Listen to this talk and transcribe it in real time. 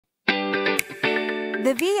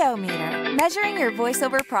The VO meter, measuring your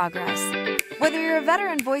voiceover progress. Whether you're a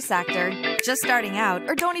veteran voice actor, just starting out,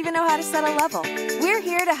 or don't even know how to set a level, we're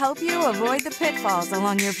here to help you avoid the pitfalls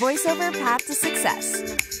along your voiceover path to success.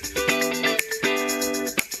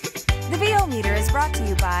 The VO meter is brought to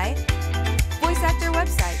you by Voice Actor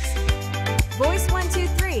Websites, Voice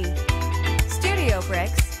 123, Studio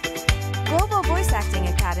Bricks, Global Voice Acting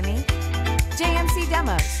Academy, JMC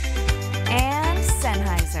Demos, and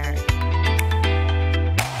Sennheiser.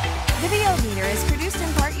 The VO meter is produced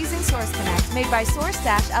in part using Source Connect, made by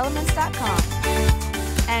source-elements.com.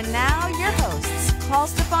 And now your hosts, Paul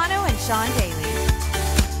Stefano and Sean Daly.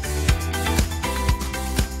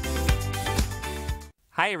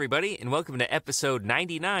 Hi everybody, and welcome to episode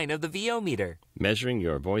 99 of the VO meter. Measuring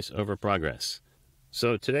your voiceover progress.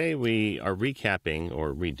 So today we are recapping,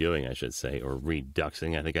 or redoing I should say, or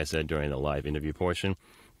reduxing, I think I said during the live interview portion,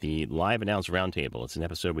 the Live Announce Roundtable. It's an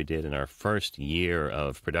episode we did in our first year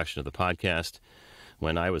of production of the podcast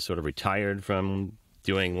when I was sort of retired from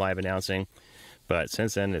doing live announcing. But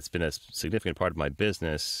since then, it's been a significant part of my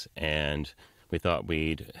business, and we thought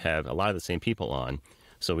we'd have a lot of the same people on.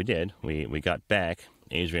 So we did. We got back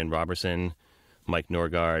Adrienne Roberson, Mike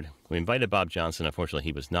Norgaard. We invited Bob Johnson. Unfortunately,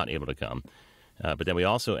 he was not able to come. But then we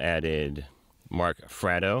also added Mark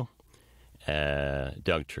Fratto,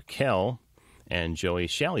 Doug Turkel, and Joey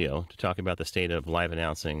Schaljo to talk about the state of live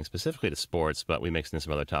announcing, specifically to sports, but we mixed in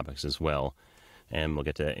some other topics as well. And we'll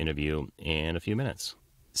get to that interview in a few minutes.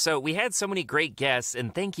 So we had so many great guests,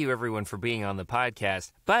 and thank you everyone for being on the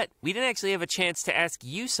podcast. But we didn't actually have a chance to ask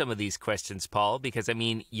you some of these questions, Paul, because, I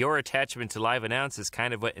mean, your attachment to live announce is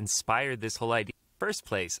kind of what inspired this whole idea in the first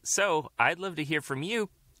place. So I'd love to hear from you.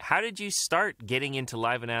 How did you start getting into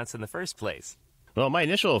live announce in the first place? Well, my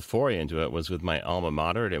initial foray into it was with my alma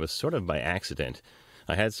mater, and it was sort of by accident.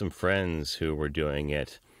 I had some friends who were doing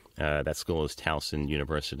it. That school is Towson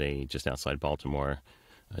University, just outside Baltimore.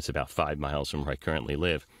 It's about 5 miles from where I currently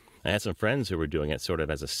live. I had some friends who were doing it sort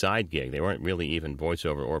of as a side gig. They weren't really even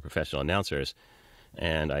voiceover or professional announcers.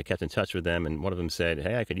 And I kept in touch with them, and one of them said,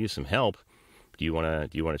 "Hey, I could use some help. Do you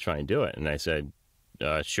want to try and do it?" And I said,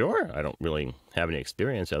 "Sure. I don't really have any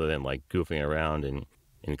experience other than like goofing around in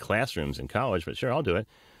classrooms in college, but sure, I'll do it."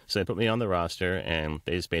 So they put me on the roster, and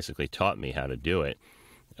they just basically taught me how to do it,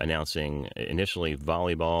 announcing initially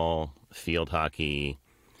volleyball, field hockey,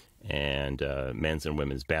 and men's and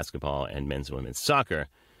women's basketball and men's and women's soccer.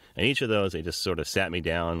 And each of those, they just sort of sat me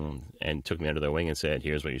down and took me under their wing and said,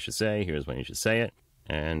 "Here's what you should say, here's when you should say it,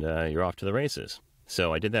 and you're off to the races."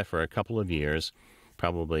 So I did that for a couple of years,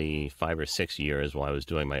 probably 5 or 6 years while I was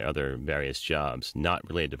doing my other various jobs, not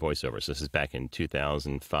related to voiceover. So this is back in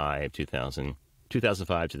 2005 to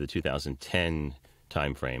the 2010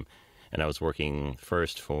 time frame. And I was working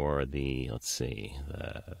first for still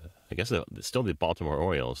the Baltimore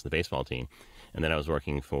Orioles, the baseball team. And then I was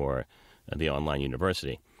working for the online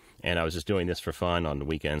university. And I was just doing this for fun on the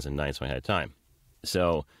weekends and nights when I had time.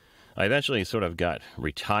 So I eventually sort of got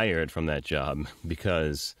retired from that job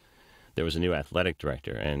because there was a new athletic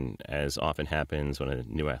director. And as often happens when a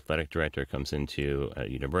new athletic director comes into a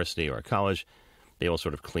university or a college, they will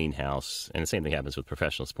sort of clean house. And the same thing happens with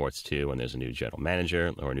professional sports, too. When there's a new general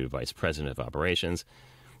manager or a new vice president of operations,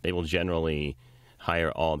 they will generally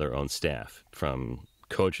hire all their own staff, from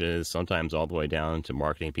coaches, sometimes all the way down to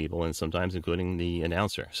marketing people, and sometimes including the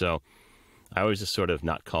announcer. So I was just sort of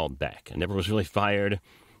not called back. I never was really fired,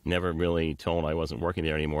 never really told I wasn't working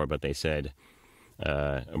there anymore, but they said,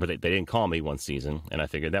 but they didn't call me one season, and I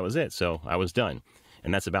figured that was it. So I was done.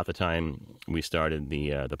 And that's about the time we started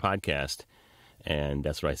the podcast. And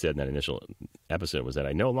that's what I said in that initial episode, was that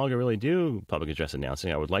I no longer really do public address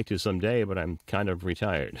announcing. I would like to someday, but I'm kind of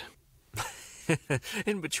retired.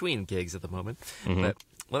 In between gigs at the moment. Mm-hmm. But,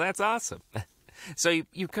 well, that's awesome. So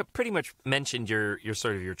you pretty much mentioned your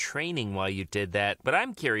sort of your training while you did that. But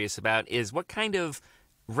I'm curious about is what kind of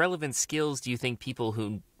relevant skills do you think people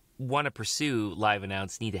who want to pursue live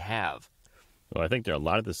announce need to have? Well, I think there are a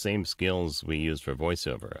lot of the same skills we use for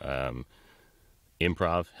voiceover.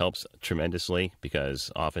 Improv helps tremendously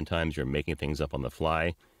because oftentimes you're making things up on the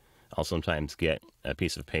fly. I'll sometimes get a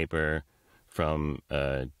piece of paper from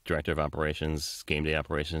a director of operations, game day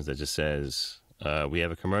operations, that just says, we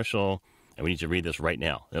have a commercial and we need to read this right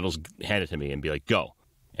now. It'll hand it to me and be like, go.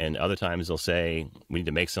 And other times they'll say, we need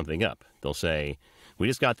to make something up. They'll say, we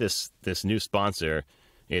just got this new sponsor.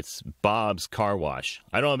 It's Bob's Car Wash.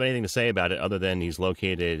 I don't have anything to say about it other than he's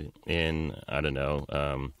located in,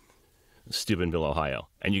 Steubenville, Ohio.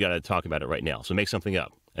 And you got to talk about it right now. So make something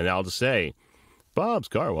up. And I'll just say, Bob's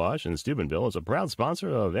Car Wash in Steubenville is a proud sponsor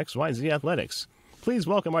of XYZ Athletics. please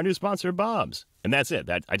welcome our new sponsor, Bob's. And that's it.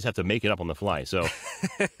 I just have to make it up on the fly. So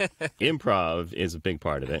improv is a big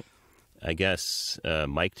part of it. I guess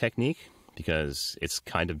mic technique, because it's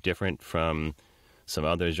kind of different from some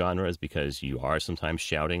other genres, because you are sometimes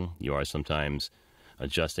shouting. You are sometimes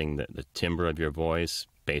adjusting the timbre of your voice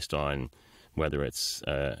based on whether it's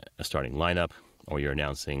a starting lineup, or you're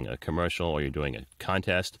announcing a commercial, or you're doing a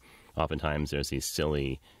contest. Oftentimes there's these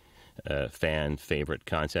silly fan favorite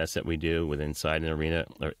contests that we do with inside an arena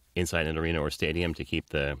or stadium to keep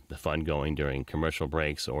the fun going during commercial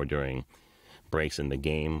breaks or during breaks in the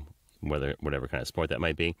game, whatever kind of sport that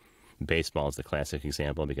might be. Baseball is the classic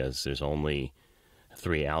example, because there's only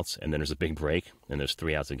 3 outs, and then there's a big break, and there's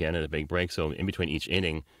 3 outs again and a big break. So in between each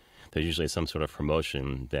inning, there's usually some sort of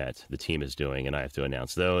promotion that the team is doing, and I have to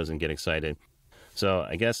announce those and get excited. So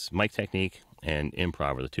I guess mic technique and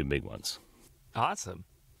improv are the 2 big ones. Awesome.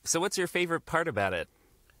 So what's your favorite part about it?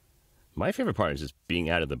 My favorite part is just being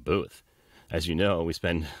out of the booth. As you know, we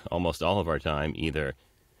spend almost all of our time either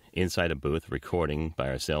inside a booth recording by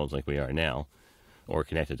ourselves like we are now, or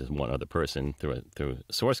connected to one other person through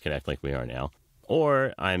Source Connect like we are now,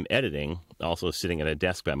 or I'm editing, also sitting at a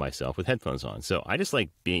desk by myself with headphones on. So I just like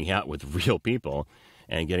being out with real people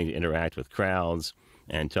and getting to interact with crowds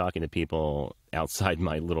and talking to people outside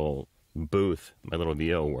my little booth, my little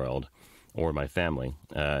VO world, or my family.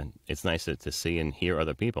 It's nice to see and hear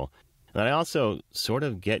other people. And I also sort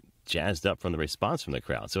of get jazzed up from the response from the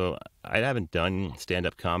crowd. So I haven't done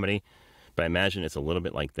stand-up comedy, but I imagine it's a little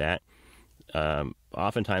bit like that.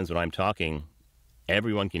 Oftentimes when I'm talking,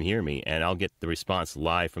 everyone can hear me, and I'll get the response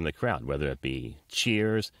live from the crowd, whether it be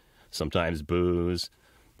cheers, sometimes boos,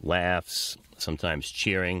 laughs, sometimes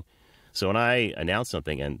cheering. So when I announce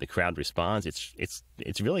something and the crowd responds,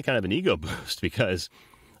 it's really kind of an ego boost, because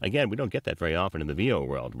again, we don't get that very often in the VO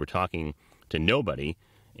world. We're talking to nobody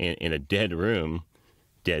in a dead room,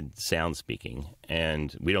 dead sound speaking,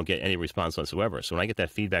 and we don't get any response whatsoever. So when I get that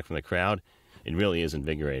feedback from the crowd, it really is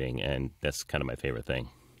invigorating, and that's kind of my favorite thing.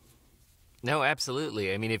 No,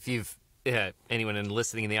 absolutely. I mean, if anyone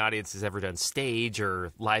listening in the audience has ever done stage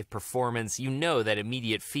or live performance, you know that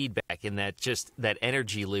immediate feedback and that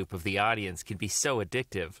energy loop of the audience can be so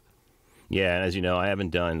addictive. Yeah, and as you know, I haven't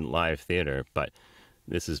done live theater, but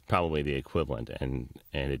this is probably the equivalent, and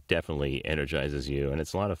it definitely energizes you, and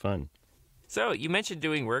it's a lot of fun. So you mentioned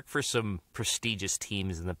doing work for some prestigious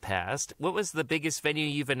teams in the past. What was the biggest venue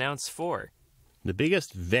you've announced for? The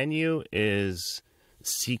biggest venue is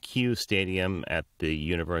CQ Stadium at the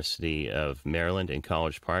University of Maryland in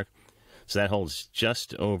College Park. So that holds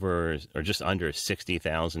just under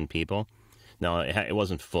 60,000 people. Now, it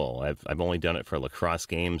wasn't full. I've only done it for lacrosse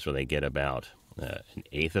games where they get about an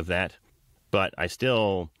eighth of that. But I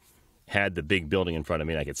still had the big building in front of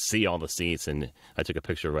me, and I could see all the seats, and I took a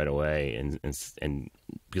picture right away, and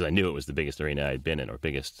because I knew it was the biggest arena I'd been in, or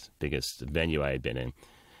biggest venue I had been in.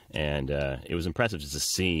 And it was impressive just to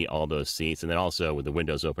see all those seats, and then also with the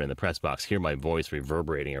windows open in the press box, hear my voice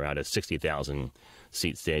reverberating around a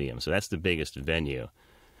 60,000-seat stadium. So that's the biggest venue.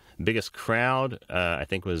 Biggest crowd, I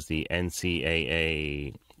think, was the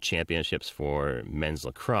NCAA championships for men's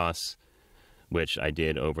lacrosse, which I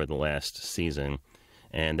did over the last season.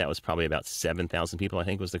 And that was probably about 7,000 people, I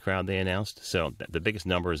think, was the crowd they announced. So the biggest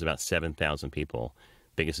number is about 7,000 people.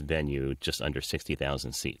 Biggest venue, just under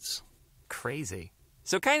 60,000 seats. Crazy.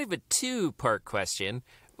 So kind of a two-part question.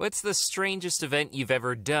 What's the strangest event you've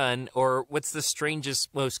ever done, or what's the strangest,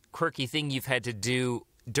 most quirky thing you've had to do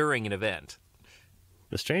during an event?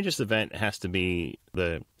 The strangest event has to be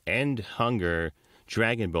the End Hunger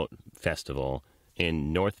Dragon Boat Festival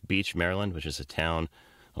in North Beach, Maryland, which is a town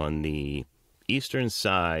on the eastern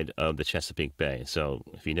side of the Chesapeake Bay. So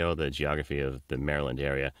if you know the geography of the Maryland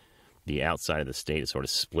area, the outside of the state is sort of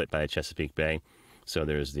split by the Chesapeake Bay. So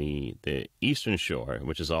there's the eastern shore,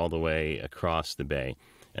 which is all the way across the bay.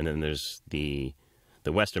 And then there's the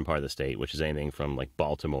western part of the state, which is anything from like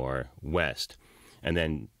Baltimore west. And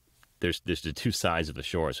then there's the two sides of the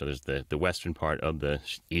shore. So there's the western part of the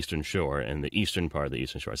eastern shore and the eastern part of the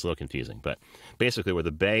eastern shore. It's a little confusing. But basically where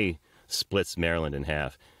the bay splits Maryland in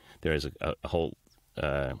half, there is a whole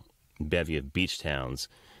bevy of beach towns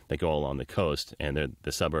that go along the coast, and they're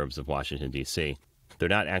the suburbs of Washington, D.C. They're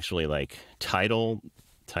not actually like tidal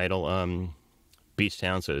beach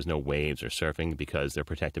towns, so there's no waves or surfing because they're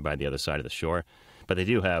protected by the other side of the shore. But they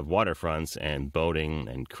do have waterfronts, and boating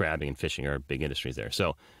and crabbing and fishing are big industries there.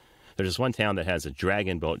 So there's this one town that has a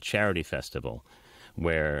dragon boat charity festival,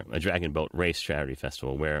 a dragon boat race charity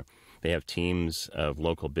festival, where they have teams of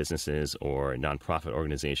local businesses or nonprofit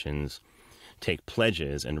organizations take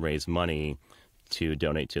pledges and raise money to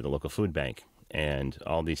donate to the local food bank. And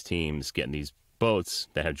all these teams get in these boats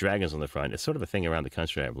that have dragons on the front. It's sort of a thing around the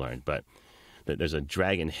country, I've learned, but there's a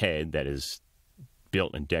dragon head that is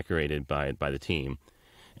built and decorated by the team,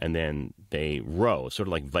 and then they row, sort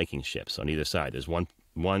of like Viking ships on either side. There's one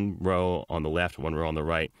row on the left, one row on the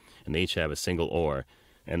right, and they each have a single oar,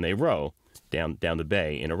 and they row down the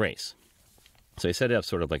bay in a race. So they set it up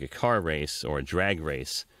sort of like a car race or a drag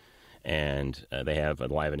race, and they have a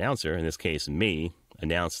live announcer, in this case me,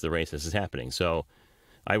 announce the race as it's happening. So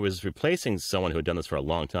I was replacing someone who had done this for a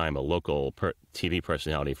long time, a local TV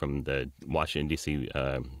personality from the Washington, D.C.,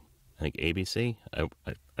 I think ABC. I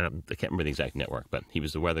can't remember the exact network, but he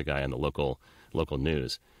was the weather guy on the local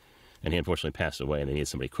news. And he unfortunately passed away, and they needed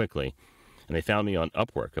somebody quickly. And they found me on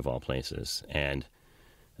Upwork, of all places, and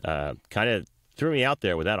kind of threw me out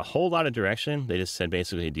there without a whole lot of direction. They just said,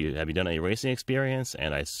 basically, have you done any racing experience?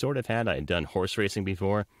 And I sort of had. I had done horse racing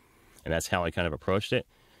before, and that's how I kind of approached it.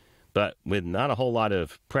 But with not a whole lot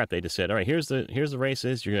of prep, they just said, all right, here's the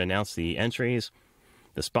races. You're going to announce the entries,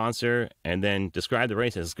 the sponsor, and then describe the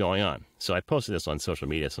race as it's going on. So I posted this on social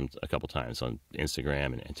media a couple times, on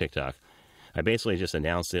Instagram and TikTok. I basically just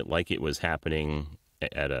announced it like it was happening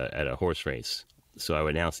at a horse race. So I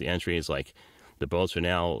would announce the entries like the boats are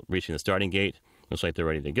now reaching the starting gate. Looks like they're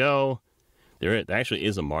ready to go. There actually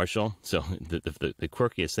is a marshal. So the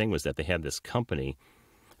quirkiest thing was that they had this company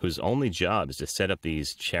whose only job is to set up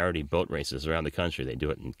these charity boat races around the country. They do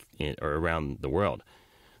it or around the world.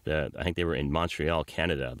 I think they were in Montreal,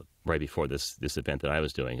 Canada, right before this event that I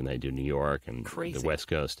was doing, and they do New York and the West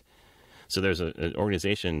Coast. So there's an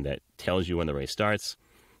organization that tells you when the race starts.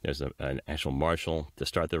 There's an actual marshal to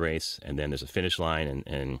start the race, and then there's a finish line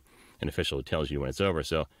and an official who tells you when it's over.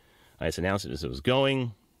 So I just announced it as it was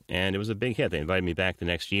going, and it was a big hit. They invited me back the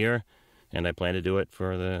next year, and I plan to do it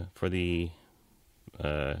for the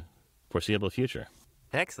foreseeable future.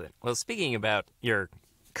 Excellent. Well, speaking about your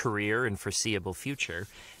career and foreseeable future,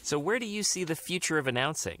 so where do you see the future of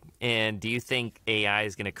announcing? And do you think AI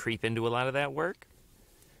is going to creep into a lot of that work?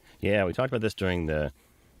 Yeah, we talked about this during the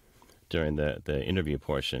interview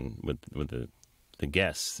portion with the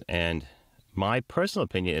guests, and my personal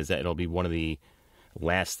opinion is that it'll be one of the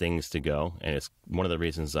last things to go, and it's one of the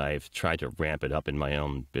reasons I've tried to ramp it up in my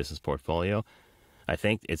own business portfolio. I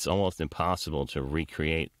think it's almost impossible to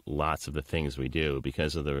recreate lots of the things we do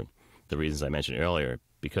because of the reasons I mentioned earlier,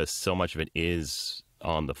 because so much of it is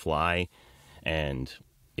on the fly and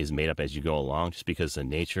is made up as you go along, just because of the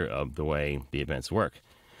nature of the way the events work.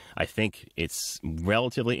 I think it's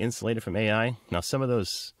relatively insulated from AI. Now, some of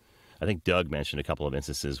those, I think Doug mentioned a couple of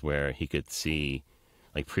instances where he could see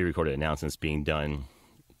like pre-recorded announcements being done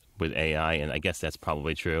with AI, and I guess that's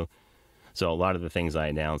probably true. So a lot of the things I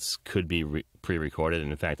announce could be pre-recorded,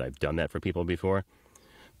 and in fact, I've done that for people before.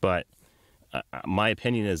 But my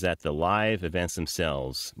opinion is that the live events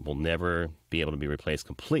themselves will never be able to be replaced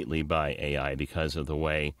completely by AI because of the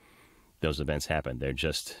way those events happen. They're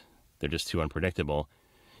just too unpredictable.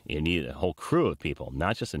 You need a whole crew of people,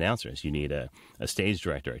 not just announcers. You need a stage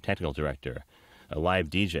director, a technical director, a live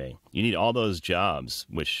DJ. You need all those jobs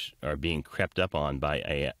which are being crept up on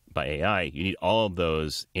by AI. You need all of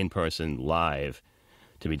those in-person live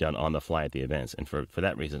to be done on the fly at the events. And for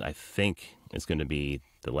that reason, I think it's going to be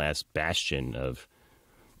the last bastion of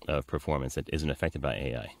performance that isn't affected by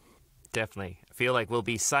AI. Definitely. I feel like we'll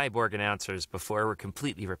be cyborg announcers before we're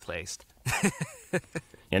completely replaced.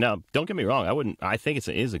 And now, don't get me wrong. I think it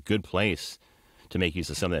is a good place to make use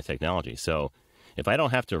of some of that technology. So if I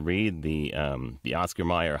don't have to read the Oscar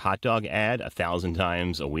Mayer hot dog ad 1,000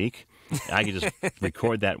 times a week, I could just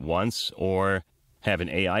record that once or have an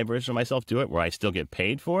AI version of myself do it where I still get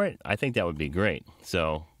paid for it. I think that would be great.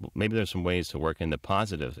 So maybe there's some ways to work in the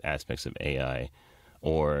positive aspects of AI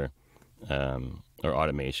or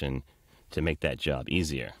automation to make that job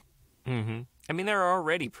easier. Mm-hmm. I mean, there are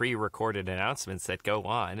already pre-recorded announcements that go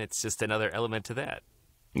on. It's just another element to that.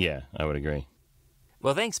 Yeah, I would agree.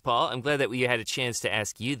 Well, thanks, Paul. I'm glad that we had a chance to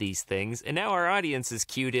ask you these things. And now our audience is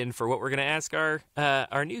cued in for what we're going to ask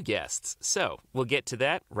our new guests. So we'll get to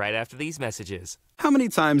that right after these messages. How many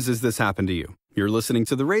times has this happened to you? You're listening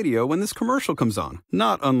to the radio when this commercial comes on,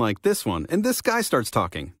 not unlike this one, and this guy starts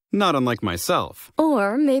talking, not unlike myself.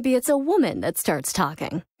 Or maybe it's a woman that starts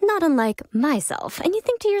talking, not unlike myself, and you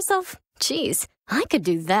think to yourself, geez, I could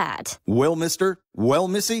do that. Well, mister, well,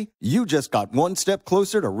 missy, you just got one step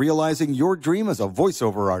closer to realizing your dream as a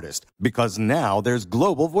voiceover artist, because now there's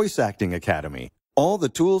Global Voice Acting Academy. All the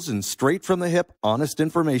tools and straight from the hip, honest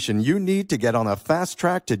information you need to get on a fast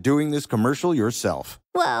track to doing this commercial yourself.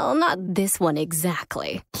 Well, not this one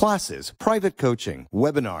exactly. Classes, private coaching,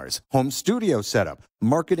 webinars, home studio setup,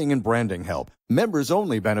 marketing and branding help,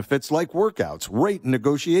 members-only benefits like workouts, rate and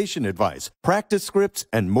negotiation advice, practice scripts,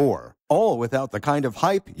 and more. All without the kind of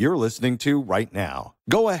hype you're listening to right now.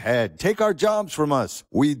 Go ahead, take our jobs from us.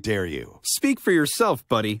 We dare you. Speak for yourself,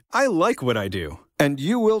 buddy. I like what I do. And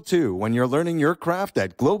you will too when you're learning your craft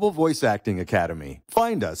at Global Voice Acting Academy.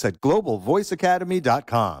 Find us at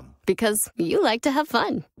globalvoiceacademy.com. Because you like to have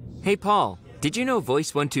fun. Hey, Paul, did you know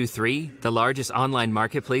Voice123, the largest online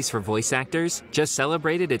marketplace for voice actors, just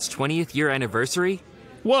celebrated its 20th year anniversary?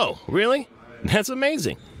 Whoa, really? That's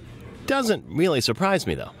amazing. Doesn't really surprise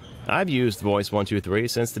me, though. I've used Voice123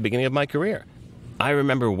 since the beginning of my career. I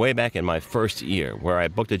remember way back in my first year where I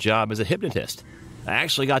booked a job as a hypnotist. I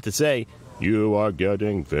actually got to say, "You are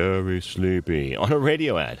getting very sleepy," on a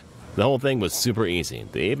radio ad. The whole thing was super easy.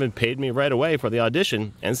 They even paid me right away for the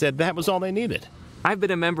audition and said that was all they needed. I've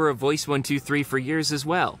been a member of Voice123 for years as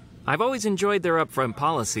well. I've always enjoyed their upfront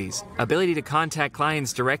policies, ability to contact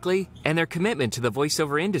clients directly, and their commitment to the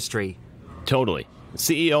voiceover industry. Totally.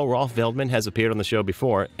 CEO Rolf Veldman has appeared on the show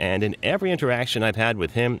before, and in every interaction I've had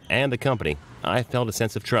with him and the company, I felt a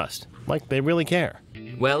sense of trust, like they really care.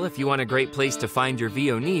 Well, if you want a great place to find your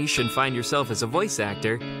VO niche and find yourself as a voice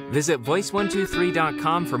actor, visit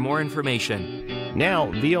voice123.com for more information. Now,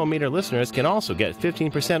 VO Meter listeners can also get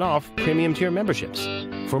 15% off premium tier memberships.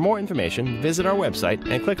 For more information, visit our website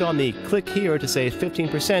and click on the Click Here to Save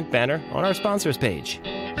 15% banner on our sponsors page.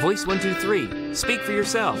 Voice123. Speak for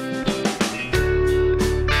yourself.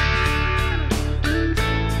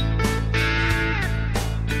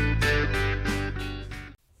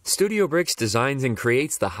 Studio Bricks designs and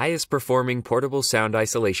creates the highest performing portable sound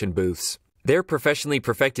isolation booths. Their professionally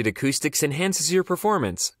perfected acoustics enhances your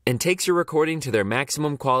performance and takes your recording to their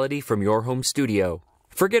maximum quality from your home studio.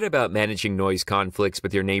 Forget about managing noise conflicts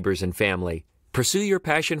with your neighbors and family. Pursue your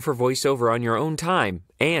passion for voiceover on your own time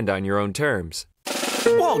and on your own terms.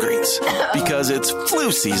 Walgreens, because it's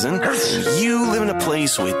flu season, and you live in a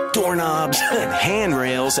place with doorknobs and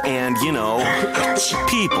handrails and,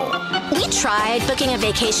 people. We tried booking a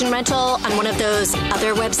vacation rental on one of those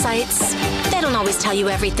other websites. They don't always tell you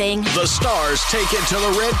everything. The stars take it to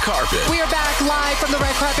the red carpet. We are back live from the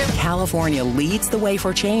red carpet. California leads the way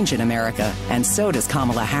for change in America, and so does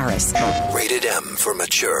Kamala Harris. Rated M for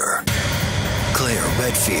mature. Claire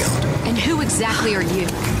Redfield. And who exactly are you?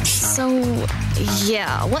 So,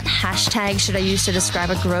 yeah, what hashtag should I use to describe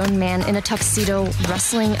a grown man in a tuxedo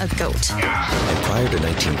wrestling a goat? And prior to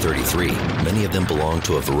 1933, many of them belonged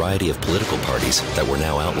to a variety of political parties that were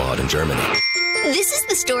now outlawed in Germany. This is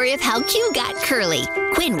the story of how Q got curly.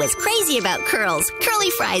 Quinn was crazy about curls. Curly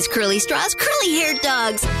fries, curly straws, curly-haired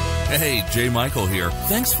dogs. Hey, Jay Michael here.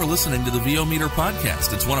 Thanks for listening to the VO Meter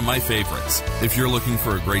podcast. It's one of my favorites. If you're looking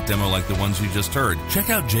for a great demo like the ones you just heard, check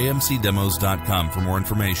out jmcdemos.com for more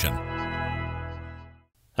information.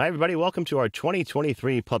 Hi, everybody. Welcome to our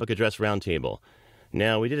 2023 Public Address Roundtable.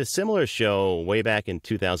 Now, we did a similar show way back in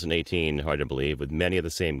 2018, hard to believe, with many of the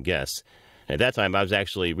same guests. At that time, I was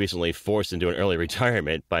actually recently forced into an early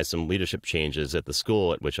retirement by some leadership changes at the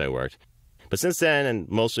school at which I worked. But since then, and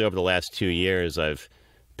mostly over the last 2 years, I've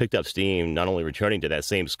picked up steam, not only returning to that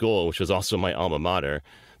same school, which was also my alma mater,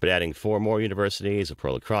 but adding 4 more universities, a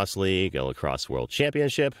Pro Lacrosse League, a Lacrosse World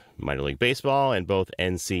Championship, minor league baseball, and both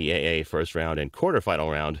NCAA first round and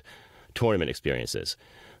quarterfinal round tournament experiences.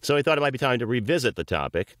 So I thought it might be time to revisit the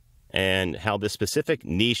topic and how this specific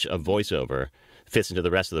niche of voiceover fits into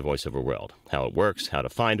the rest of the voiceover world, how it works, how to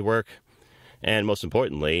find work, and most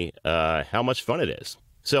importantly, how much fun it is.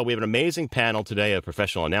 So we have an amazing panel today of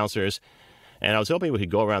professional announcers, and I was hoping we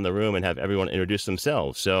could go around the room and have everyone introduce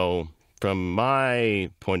themselves. So from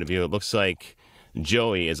my point of view, it looks like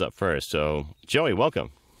Joey is up first. So Joey,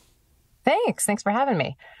 welcome. Thanks for having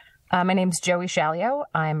me. My name's Joey Schaljo.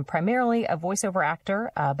 I'm primarily a voiceover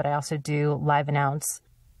actor, but I also do live announce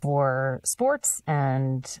for sports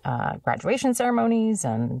and graduation ceremonies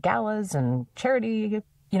and galas and charity,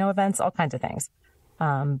 events, all kinds of things.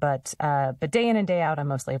 But day in and day out, I'm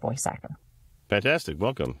mostly a voice actor. Fantastic.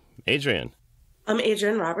 Welcome. Adrienne. I'm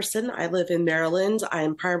Adrienne Roberson. I live in Maryland.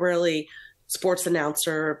 I'm primarily sports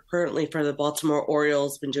announcer currently for the Baltimore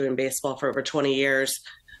Orioles. Been doing baseball for over 20 years,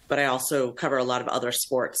 but I also cover a lot of other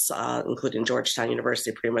sports, including Georgetown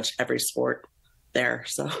University, pretty much every sport there.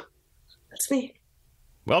 So that's me.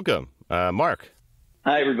 Welcome. Mark.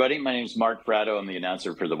 Hi, everybody. My name is Mark Fratto. I'm the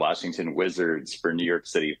announcer for the Washington Wizards for New York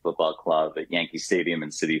City Football Club at Yankee Stadium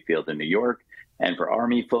and Citi Field in New York. And for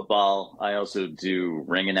Army football, I also do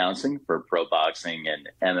ring announcing for pro boxing and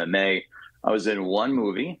MMA. I was in one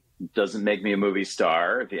movie. Doesn't make me a movie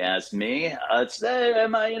star, if you ask me. Is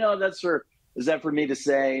that for me to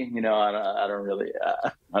say? I don't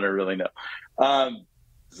really know.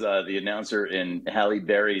 The announcer in Halle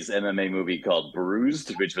Berry's MMA movie called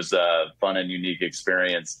Bruised, which was a fun and unique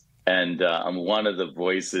experience. And I'm one of the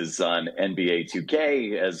voices on NBA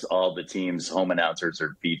 2K, as all the teams' home announcers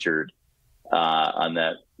are featured on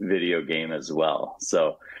that video game as well.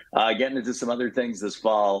 So getting into some other things this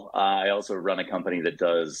fall. I also run a company that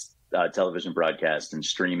does television broadcast and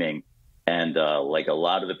streaming. And like a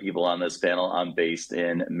lot of the people on this panel, I'm based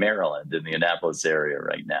in Maryland, in the Annapolis area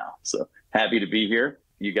right now. So happy to be here.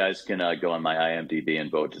 You guys can go on my IMDb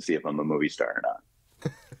and vote to see if I'm a movie star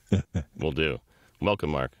or not. Will do.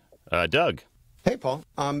 Welcome, Mark. Doug. Hey, Paul.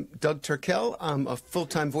 I'm Doug Turkel. I'm a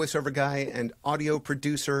full-time voiceover guy and audio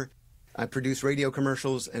producer. I produce radio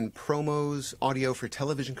commercials and promos, audio for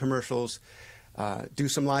television commercials, do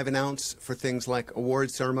some live announce for things like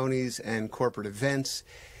award ceremonies and corporate events.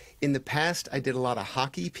 In the past, I did a lot of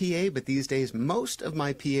hockey PA, but these days, most of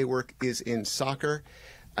my PA work is in soccer.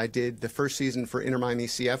 I did the first season for Inter Miami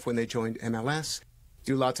CF when they joined MLS.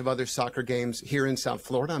 Do lots of other soccer games here in South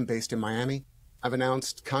Florida. I'm based in Miami. I've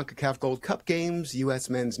announced CONCACAF Gold Cup games, U.S.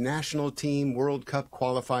 men's national team, World Cup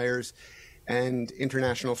qualifiers, and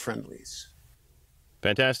international friendlies.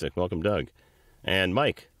 Fantastic. Welcome, Doug. And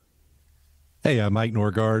Mike. Hey, I'm Mike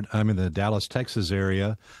Norgaard. I'm in the Dallas, Texas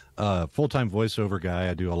area. Full-time voiceover guy.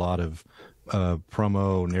 I do a lot of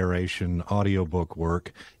promo, narration, audiobook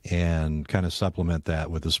work, and kind of supplement that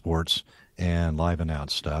with the sports and live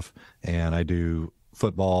announce stuff. And I do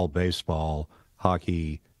football, baseball,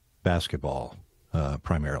 hockey, basketball,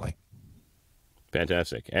 primarily.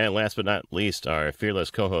 Fantastic. And last but not least, our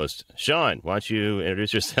fearless co-host, Sean. Why don't you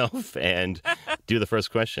introduce yourself and do the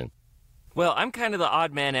first question? Well, I'm kind of the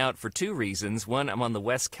odd man out for two reasons. One, I'm on the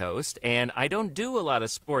West Coast, and I don't do a lot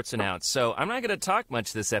of sports announce, so I'm not going to talk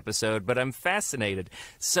much this episode, but I'm fascinated.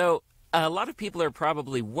 So a lot of people are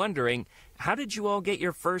probably wondering, how did you all get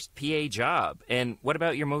your first PA job? And what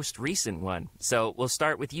about your most recent one? So we'll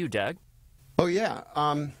start with you, Doug. Oh, yeah.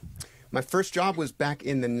 My first job was back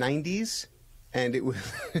in the 90s, and it was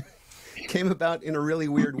came about in a really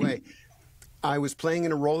weird way. I was playing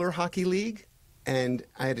in a roller hockey league, and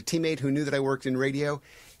I had a teammate who knew that I worked in radio.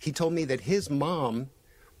 He told me that his mom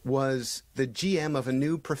was the GM of a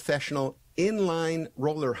new professional inline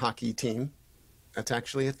roller hockey team. That's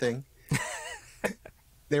actually a thing.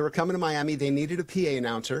 They were coming to Miami. They needed a PA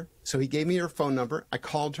announcer, so he gave me her phone number. I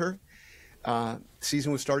called her.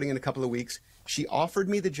 Season was starting in a couple of weeks. She offered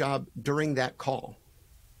me the job during that call,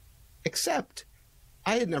 except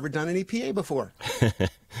I had never done any PA before.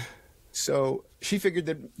 So she figured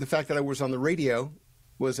that the fact that I was on the radio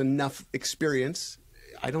was enough experience.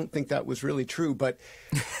 I don't think that was really true, but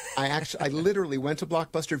I literally went to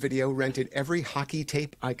Blockbuster Video, rented every hockey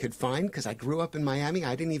tape I could find because I grew up in Miami.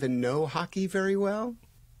 I didn't even know hockey very well.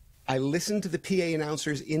 I listened to the PA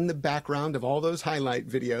announcers in the background of all those highlight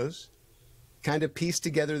videos, kind of pieced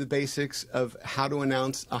together the basics of how to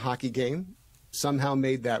announce a hockey game, somehow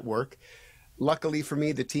made that work. Luckily for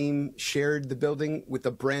me, the team shared the building with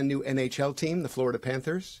a brand new NHL team, the Florida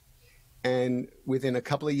Panthers. And within a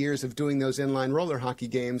couple of years of doing those inline roller hockey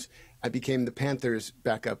games, I became the Panthers'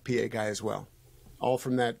 backup PA guy as well. All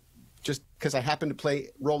from that, just because I happened to play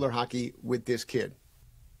roller hockey with this kid.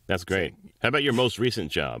 That's great. How about your most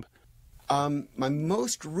recent job? My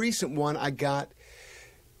most recent one I got,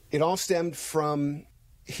 it all stemmed from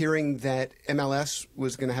hearing that MLS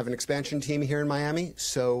was going to have an expansion team here in Miami.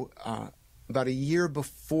 So about a year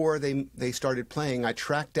before they started playing, I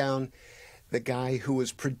tracked down the guy who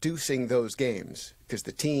was producing those games because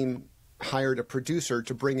the team hired a producer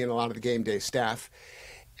to bring in a lot of the game day staff,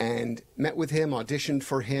 and met with him, auditioned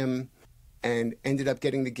for him, and ended up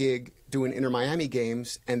getting the gig doing Inter Miami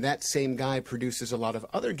games. And that same guy produces a lot of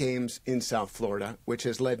other games in South Florida, which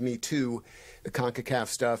has led me to the CONCACAF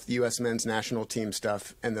stuff, the U.S. men's national team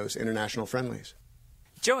stuff, and those international friendlies.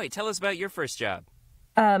 Joy, tell us about your first job.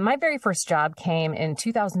 My very first job came in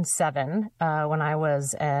 2007 when I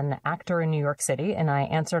was an actor in New York City, and I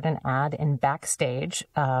answered an ad in Backstage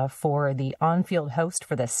for the on-field host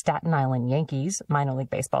for the Staten Island Yankees minor league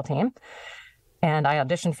baseball team. And I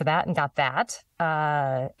auditioned for that and got that.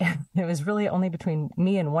 It was really only between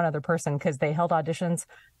me and one other person because they held auditions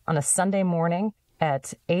on a Sunday morning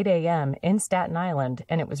at 8 a.m. in Staten Island,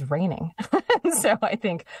 and it was raining. So I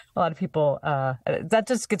think a lot of people, that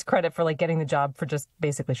just gets credit for like getting the job for just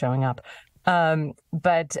basically showing up.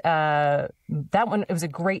 But that one, it was a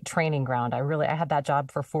great training ground. I had that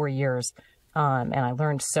job for 4 years And I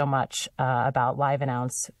learned so much about live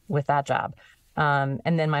announce with that job.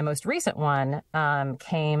 And then my most recent one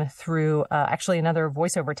came through actually another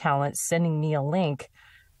voiceover talent sending me a link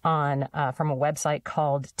on from a website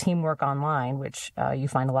called Teamwork Online, which you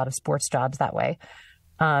find a lot of sports jobs that way.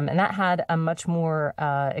 And that had a much more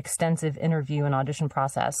extensive interview and audition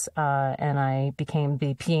process. And I became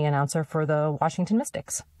the PA announcer for the Washington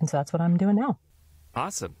Mystics. And so that's what I'm doing now.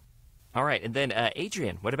 Awesome. All right. And then,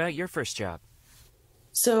 Adrienne, what about your first job?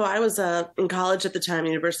 So I was in college at the time,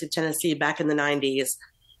 University of Tennessee, back in the 90s.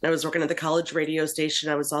 And I was working at the college radio station.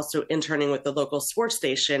 I was also interning with the local sports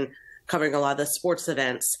station, covering a lot of the sports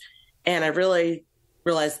events. And I really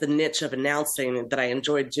realized the niche of announcing that I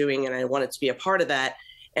enjoyed doing, and I wanted to be a part of that.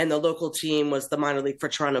 And the local team was the minor league for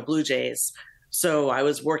Toronto Blue Jays. So I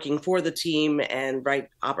was working for the team, and right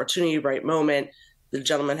opportunity, right moment, the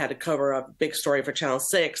gentleman had to cover a big story for Channel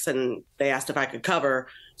 6, and they asked if I could cover.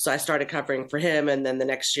 So I started covering for him. And then the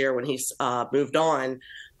next year when he moved on,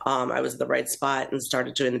 I was in the right spot and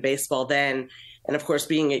started doing the baseball then. And of course,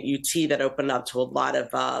 being at UT, that opened up to a lot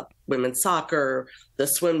of women's soccer, the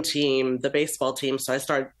swim team, the baseball team. So I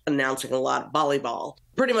started announcing a lot of volleyball,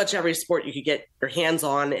 pretty much every sport you could get your hands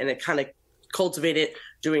on. And it kind of cultivated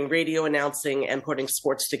doing radio announcing and putting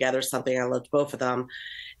sports together, something I loved both of them.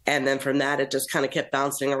 And then from that, it just kind of kept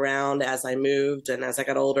bouncing around as I moved and as I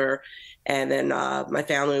got older. And then my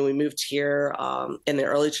family, we moved here in the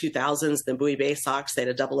early 2000s, the Bowie Bay Sox, they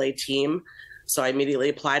had a AA team. So I immediately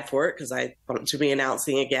applied for it because I wanted to be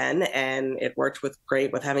announcing again, and it worked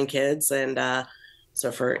great with having kids. And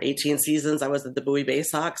so for 18 seasons, I was at the Bowie Bay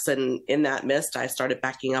Sox, and in that mist, I started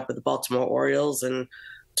backing up with the Baltimore Orioles and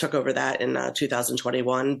took over that in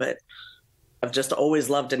 2021. But I've just always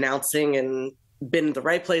loved announcing and been in the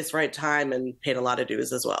right place, right time, and paid a lot of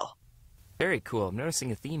dues as well. Very cool. I'm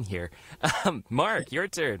noticing a theme here. Mark, your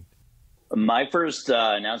turn. My first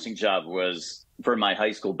announcing job was for my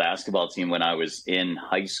high school basketball team when I was in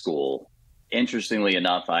high school. Interestingly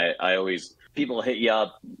enough, I always, people hit you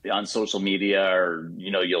up on social media, or, you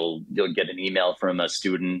know, you'll get an email from a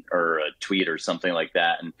student or a tweet or something like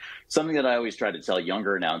that. And something that I always try to tell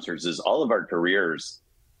younger announcers is all of our careers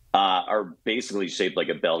are basically shaped like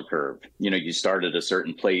a bell curve. You know, you start at a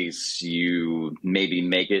certain place, you maybe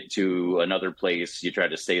make it to another place, you try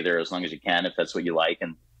to stay there as long as you can if that's what you like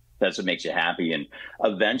and that's what makes you happy. And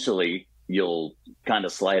eventually you'll kind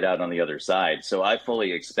of slide out on the other side. So I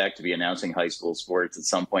fully expect to be announcing high school sports at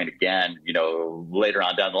some point again, you know, later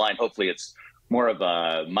on down the line. Hopefully it's more of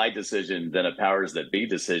a my decision than a powers that be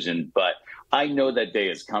decision, but I know that day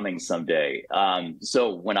is coming someday.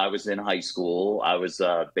 So when I was in high school, I was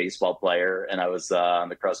a baseball player and I was on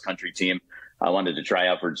the cross country team. I wanted to try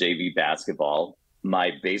out for JV basketball.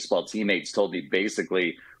 My baseball teammates told me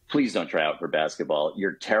basically, please don't try out for basketball.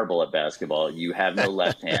 You're terrible at basketball. You have no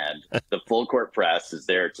left hand. The full court press is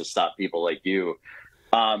there to stop people like you.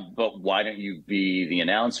 But why don't you be the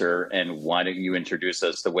announcer, and why don't you introduce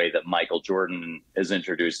us the way that Michael Jordan is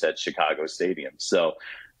introduced at Chicago Stadium? So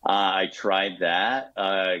I tried that,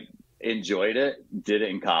 enjoyed it, did it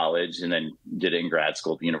in college, and then did it in grad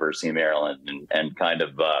school at the University of Maryland, and kind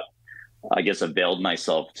of, I guess, availed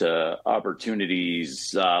myself to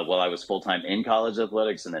opportunities while I was full-time in college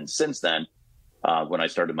athletics. And then since then, when I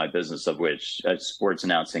started my business, of which sports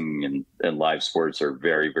announcing and live sports are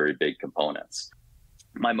very, very big components.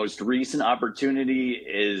 My most recent opportunity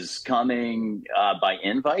is coming by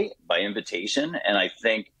invitation. And I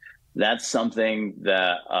think that's something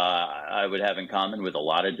that I would have in common with a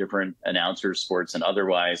lot of different announcers, sports and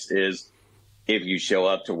otherwise, is if you show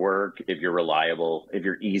up to work, if you're reliable, if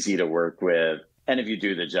you're easy to work with, and if you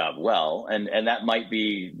do the job well. And that might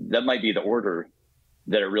be the order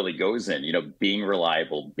that it really goes in, you know, being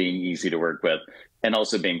reliable, being easy to work with, and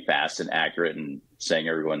also being fast and accurate and saying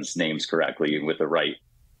everyone's names correctly with the right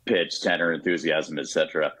pitch, tenor, enthusiasm,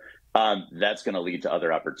 etc. That's going to lead to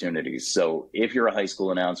other opportunities. So if you're a high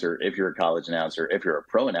school announcer, if you're a college announcer, if you're a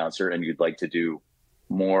pro announcer, and you'd like to do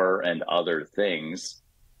more and other things,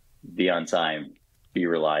 be on time, be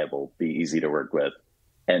reliable, be easy to work with,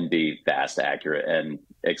 and be fast, accurate, and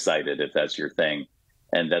excited if that's your thing.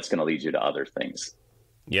 And that's going to lead you to other things.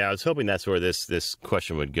 Yeah, I was hoping that's where this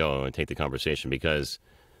question would go and take the conversation, because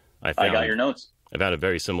I got your notes. I found a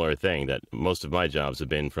very similar thing, that most of my jobs have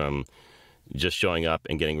been from just showing up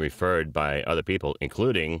and getting referred by other people,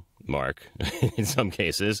 including Mark in some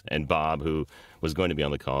cases, and Bob, who was going to be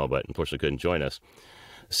on the call but unfortunately couldn't join us.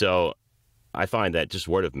 So I find that just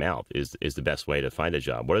word of mouth is the best way to find a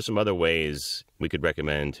job. What are some other ways we could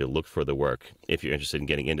recommend to look for the work if you're interested in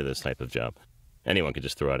getting into this type of job? Anyone could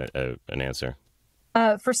just throw out an answer.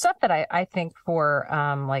 For stuff that I think for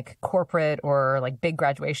like corporate or like big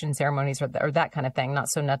graduation ceremonies or that kind of thing,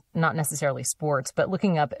 not necessarily sports, but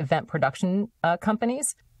looking up event production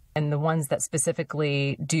companies and the ones that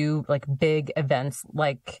specifically do like big events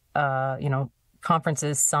like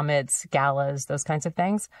conferences, summits, galas, those kinds of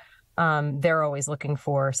things. They're always looking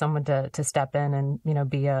for someone to step in and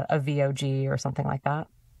be a VOG or something like that.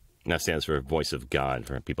 And that stands for Voice of God,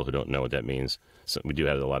 for people who don't know what that means. So we do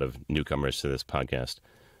have a lot of newcomers to this podcast.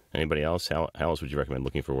 Anybody else? How else would you recommend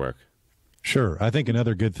looking for work? Sure. I think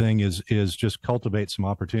another good thing is just cultivate some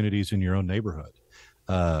opportunities in your own neighborhood.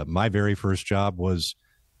 My very first job was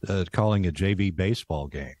calling a JV baseball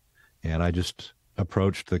game. And I just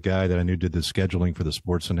approached the guy that I knew did the scheduling for the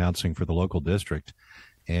sports announcing for the local district.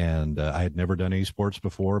 And I had never done any sports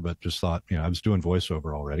before, but just thought, I was doing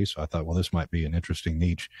voiceover already. So I thought, well, this might be an interesting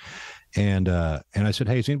niche. And I said,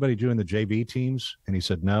 hey, is anybody doing the JV teams? And he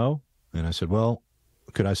said, no. And I said, well,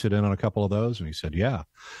 could I sit in on a couple of those? And he said, yeah.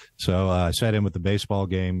 So I sat in with the baseball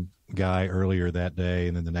game guy earlier that day.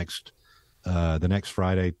 And then the next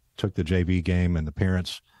Friday took the JV game, and the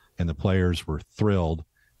parents and the players were thrilled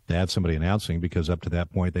to have somebody announcing, because up to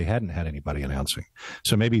that point they hadn't had anybody announcing.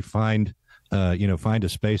 So maybe find a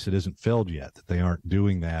space that isn't filled yet, that they aren't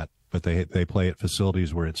doing that, but they play at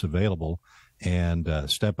facilities where it's available, and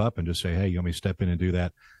step up and just say, hey, you want me to step in and do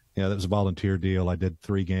that? That was a volunteer deal. I did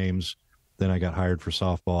 3 games. Then I got hired for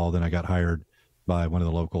softball. Then I got hired by one of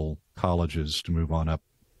the local colleges to move on up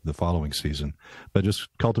the following season. But just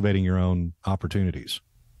cultivating your own opportunities.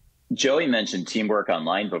 Joey mentioned Teamwork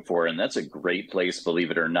Online before, and that's a great place, believe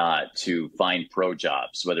it or not, to find pro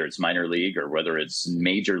jobs, whether it's minor league or whether it's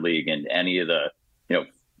major league, and any of the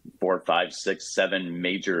 4, 5, 6, 7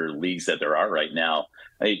 major leagues that there are right now.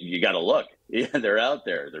 You got to look. They're out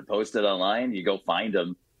there. They're posted online. You go find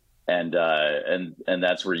them, and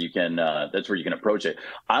that's where you can approach it.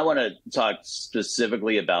 I want to talk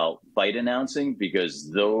specifically about fight announcing, because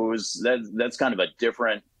that's kind of a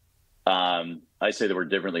different. I say the word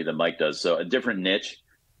differently than Mike does. So a different niche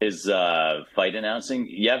is fight announcing.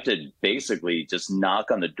 You have to basically just knock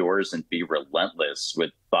on the doors and be relentless with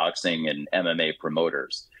boxing and MMA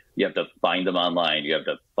promoters. You have to find them online. You have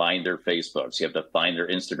to find their Facebooks. You have to find their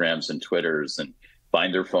Instagrams and Twitters and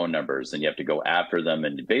find their phone numbers. And you have to go after them.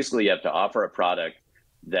 And basically you have to offer a product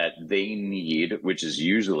that they need, which is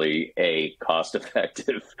usually a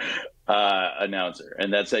cost-effective announcer.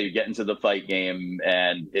 And that's how you get into the fight game.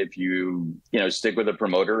 And if you stick with a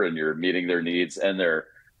promoter and you're meeting their needs and their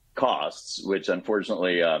costs, which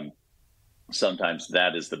unfortunately sometimes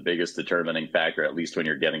that is the biggest determining factor, at least when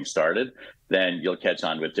you're getting started, then you'll catch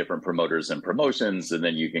on with different promoters and promotions, and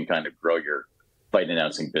then you can kind of grow your fight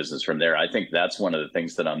announcing business from there. I think that's one of the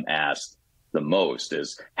things that I'm asked the most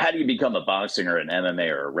is, how do you become a boxing or an MMA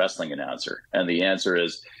or a wrestling announcer? And the answer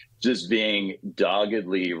is just being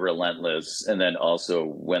doggedly relentless. And then also,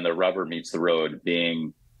 when the rubber meets the road,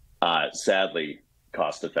 being sadly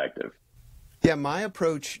cost effective. Yeah, my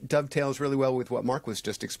approach dovetails really well with what Mark was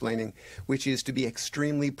just explaining, which is to be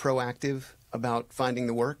extremely proactive about finding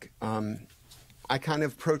the work. I kind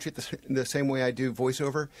of approach it the same way I do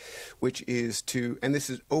voiceover, which is to, and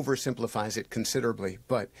this oversimplifies it considerably,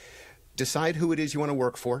 but decide who it is you want to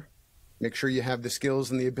work for. Make sure you have the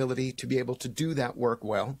skills and the ability to be able to do that work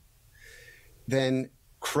well. Then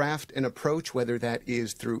craft an approach, whether that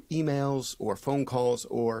is through emails or phone calls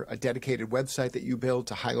or a dedicated website that you build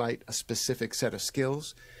to highlight a specific set of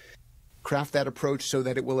skills. Craft that approach so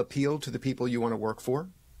that it will appeal to the people you want to work for.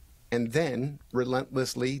 And then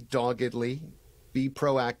relentlessly, doggedly, be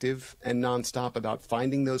proactive and nonstop about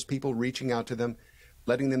finding those people, reaching out to them,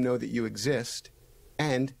 letting them know that you exist.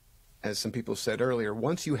 And as some people said earlier,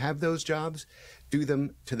 once you have those jobs, do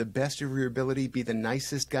them to the best of your ability, be the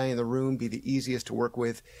nicest guy in the room, be the easiest to work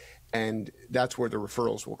with, and that's where the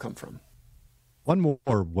referrals will come from. One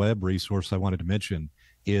more web resource I wanted to mention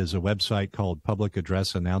is a website called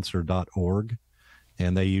publicaddressannouncer.org,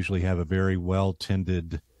 and they usually have a very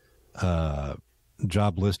well-tended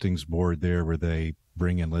job listings board there where they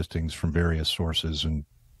bring in listings from various sources and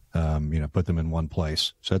put them in one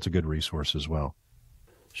place. So that's a good resource as well.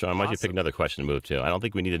 Sean, why don't you pick another question to move to? I don't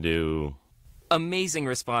think we need to do... Amazing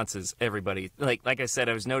responses, everybody. Like I said,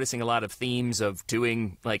 I was noticing a lot of themes of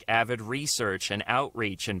doing avid research and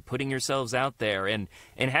outreach and putting yourselves out there and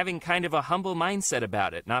having kind of a humble mindset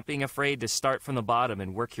about it, not being afraid to start from the bottom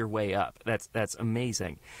and work your way up. That's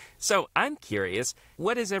amazing. So I'm curious,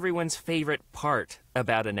 what is everyone's favorite part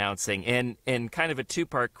about announcing? And kind of a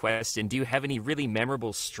two-part question, do you have any really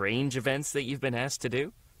memorable, strange events that you've been asked to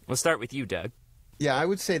do? We'll start with you, Doug. Yeah, I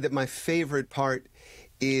would say that my favorite part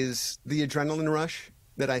is the adrenaline rush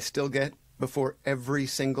that I still get before every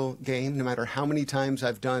single game. No matter how many times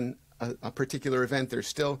I've done a particular event,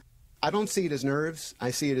 I don't see it as nerves.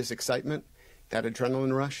 I see it as excitement, that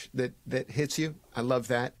adrenaline rush that hits you. I love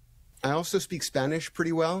that. I also speak Spanish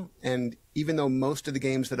pretty well, and even though most of the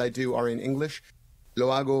games that I do are in English, lo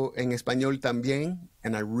hago en español también,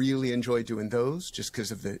 and I really enjoy doing those just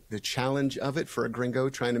because of the challenge of it for a gringo,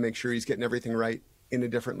 trying to make sure he's getting everything right in a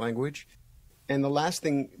different language. And the last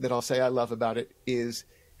thing that I'll say I love about it is,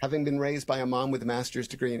 having been raised by a mom with a master's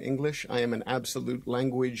degree in English, I am an absolute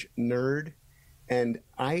language nerd. And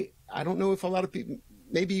I don't know if a lot of people,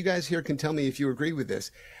 maybe you guys here can tell me if you agree with this.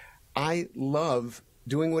 I love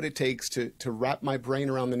doing what it takes to wrap my brain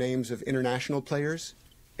around the names of international players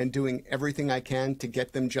and doing everything I can to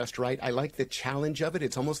get them just right. I like the challenge of it.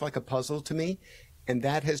 It's almost like a puzzle to me. And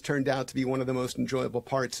that has turned out to be one of the most enjoyable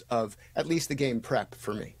parts of at least the game prep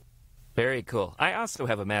for me. Very cool. I also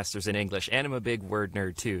have a master's in English, and I'm a big word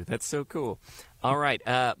nerd, too. That's so cool. All right.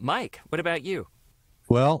 Mike, what about you?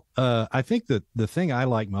 Well, I think that the thing I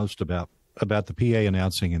like most about the PA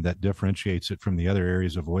announcing and that differentiates it from the other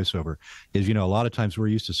areas of voiceover is, a lot of times we're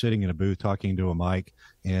used to sitting in a booth talking to a mic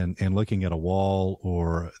and looking at a wall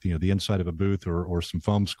or, the inside of a booth or some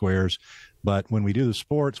foam squares. But when we do the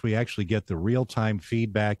sports, we actually get the real-time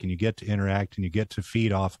feedback, and you get to interact and you get to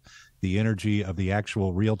feed off the energy of the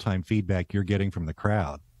actual real-time feedback you're getting from the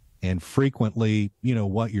crowd. And frequently,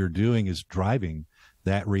 what you're doing is driving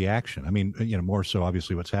that reaction. I mean, more so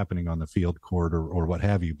obviously what's happening on the field court or what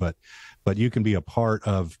have you, but you can be a part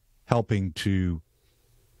of helping to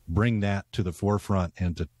bring that to the forefront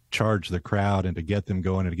and to charge the crowd and to get them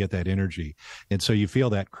going and to get that energy. And so you feel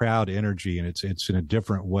that crowd energy, and it's in a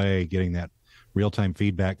different way, getting that real-time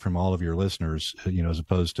feedback from all of your listeners, as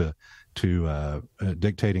opposed to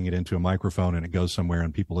dictating it into a microphone and it goes somewhere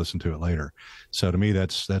and people listen to it later. So to me,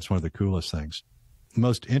 that's one of the coolest things. The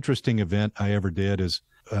most interesting event I ever did is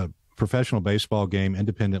a professional baseball game,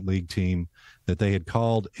 independent league team that they had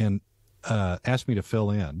called and asked me to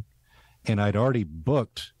fill in. And I'd already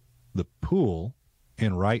booked the pool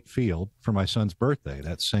in right field for my son's birthday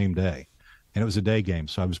that same day. And it was a day game,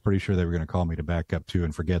 so I was pretty sure they were going to call me to back up too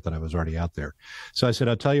and forget that I was already out there. So I said,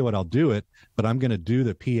 I'll tell you what, I'll do it, but I'm going to do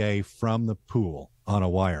the PA from the pool on a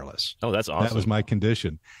wireless. Oh, that's awesome. That was my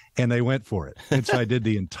condition. And they went for it. And so I did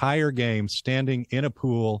the entire game standing in a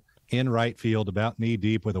pool in right field, about knee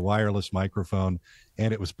deep, with a wireless microphone,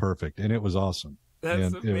 and it was perfect. And it was awesome.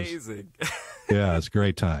 That's amazing. Yeah, it's a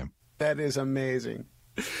great time. That is amazing.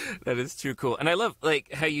 That is too cool. And I love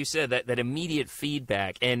how you said that immediate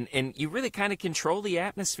feedback, and you really kind of control the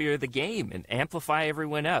atmosphere of the game and amplify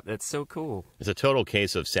everyone up. That's so cool. It's a total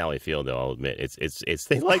case of Sally Field, though, I'll admit. It's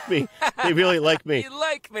they like me. They really like me. They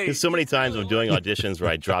like me. Because so many times I'm doing auditions where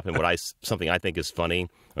I drop in something I think is funny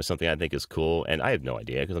or something I think is cool, and I have no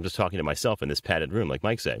idea because I'm just talking to myself in this padded room, like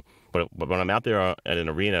Mike said. But when I'm out there at an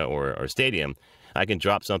arena or a stadium, I can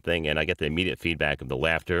drop something and I get the immediate feedback of the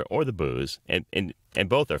laughter or the boos, and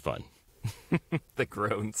both are fun. The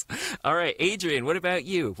groans. All right, Adrienne, what about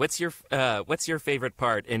you? What's your favorite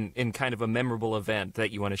part in kind of a memorable event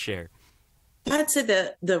that you want to share? I'd say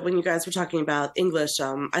that when you guys were talking about English,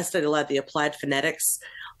 I studied a lot of the applied phonetics.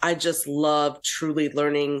 I just love truly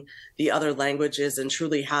learning the other languages and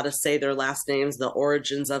truly how to say their last names, the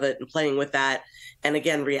origins of it, and playing with that. And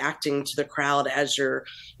again, reacting to the crowd as you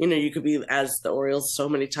could be, as the Orioles so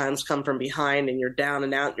many times come from behind and you're down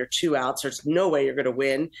and out, you're 2 outs. There's no way you're going to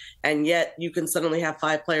win. And yet you can suddenly have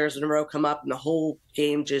 5 players in a row come up and the whole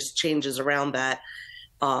game just changes around that.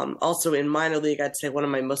 Also in minor league, I'd say one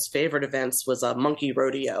of my most favorite events was a monkey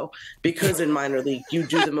rodeo, because in minor league, you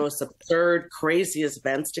do the most absurd, craziest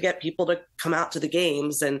events to get people to come out to the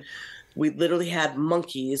games. And we literally had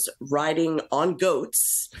monkeys riding on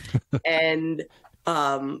goats. And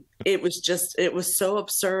it was so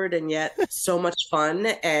absurd and yet so much fun.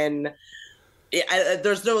 And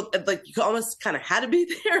there's no, you almost kind of had to be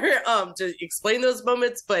there to explain those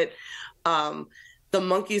moments. But the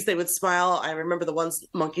monkeys, they would smile. I remember the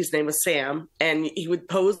monkey's name was Sam, and he would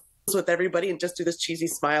pose with everybody and just do this cheesy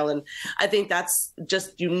smile. And I think that's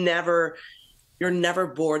just, you're never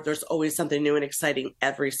bored. There's always something new and exciting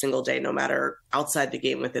every single day, no matter outside the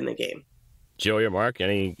game, within the game. Joey or Mark,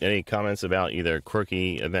 any comments about either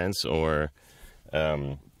quirky events or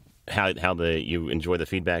how you enjoy the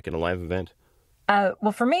feedback in a live event?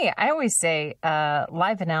 Well, for me, I always say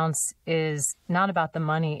live announce is not about the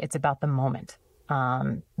money. It's about the moment.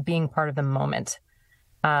 Being part of the moment.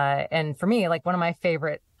 And for me, one of my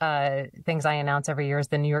favorite things I announce every year is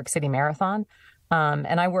the New York City Marathon.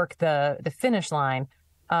 And I work the finish line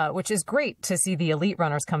which is great to see the elite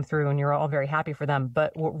runners come through and you're all very happy for them.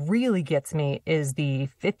 But what really gets me is the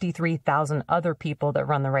 53,000 other people that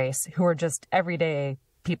run the race who are just everyday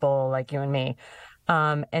people like you and me,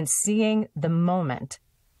 and seeing the moment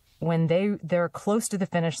when they're close to the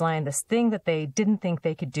finish line, this thing that they didn't think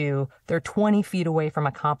they could do, they're 20 feet away from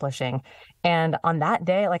accomplishing. And on that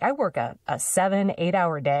day, like I work a 7-8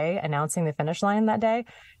 hour day announcing the finish line that day.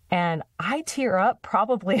 And I tear up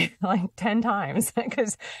probably like 10 times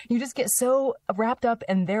because you just get so wrapped up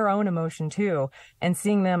in their own emotion too. And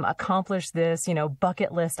seeing them accomplish this,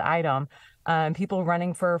 bucket list item, people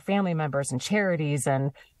running for family members and charities.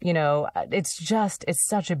 And, it's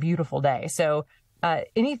such a beautiful day. So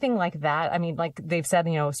anything like that, I mean, like they've said,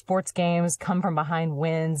 sports games come from behind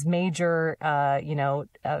wins, major,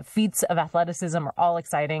 feats of athleticism are all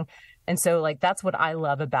exciting. And so like, that's what I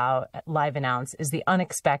love about Live Announce is the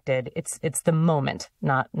unexpected. It's the moment,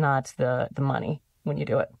 not the money when you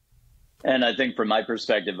do it. And I think from my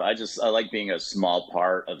perspective, I like being a small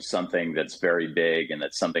part of something that's very big and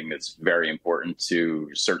that's something that's very important to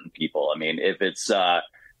certain people. I mean, if it's a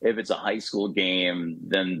high school game,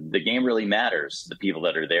 then the game really matters. The people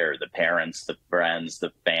that are there, the parents, the friends,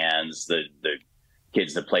 the fans, the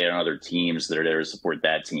kids that play on other teams that are there to support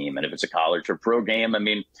that team. And if it's a college or pro game, I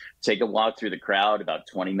mean, take a walk through the crowd about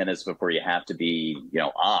 20 minutes before you have to be,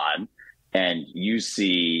 on. And you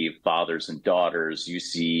see fathers and daughters, you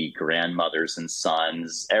see grandmothers and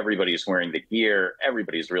sons, everybody's wearing the gear,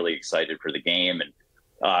 everybody's really excited for the game. And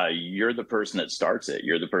you're the person that starts it.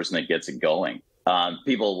 You're the person that gets it going.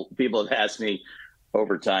 People have asked me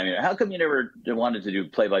over time, how come you never wanted to do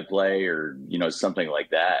play-by-play or, something like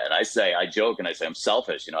that? And I joke and I say, I'm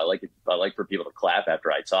selfish. I like for people to clap after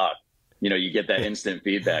I talk. You get that instant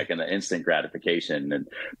feedback and the instant gratification.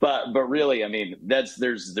 But really, I mean,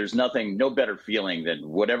 there's nothing, no better feeling than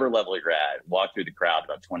whatever level you're at, walk through the crowd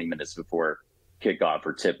about 20 minutes before kickoff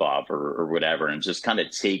or tip off or whatever, and just kind of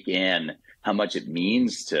take in how much it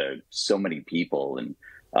means to so many people. And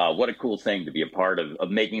what a cool thing to be a part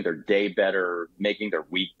of making their day better, making their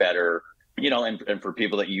week better, and for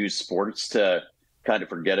people that use sports to kind of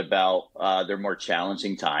forget about their more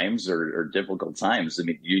challenging times or difficult times. I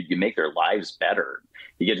mean, you make their lives better.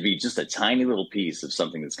 You get to be just a tiny little piece of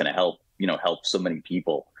something that's going to help so many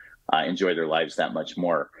people enjoy their lives that much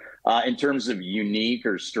more. In terms of unique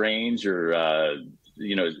or strange or,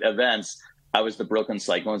 events, I was the Brooklyn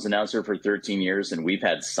Cyclones announcer for 13 years, and we've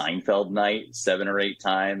had Seinfeld night 7 or 8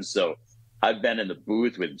 times. So I've been in the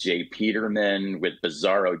booth with Jay Peterman, with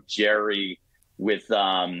Bizarro Jerry, with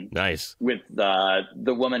with the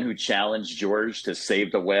woman who challenged George to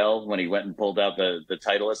save the whale when he went and pulled out the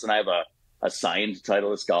Titleist, and I have a signed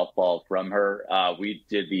Titleist golf ball from her. We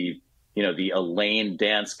did the Elaine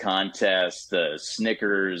dance contest, the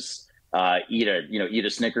Snickers. Eat a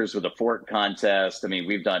Snickers with a fork contest. I mean,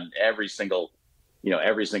 we've done every single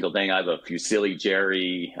thing. I have a Fusilli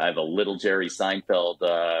Jerry. I have a little Jerry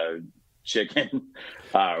Seinfeld chicken,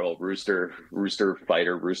 rooster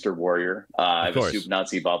fighter, rooster warrior. I have a Soup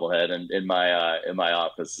Nazi bobblehead in my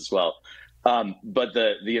office as well. But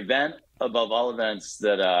the event above all events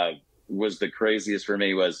that was the craziest for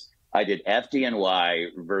me was I did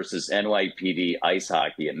FDNY versus NYPD ice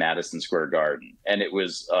hockey at Madison Square Garden, and it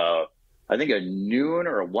was I think a noon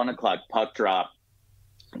or a 1 o'clock puck drop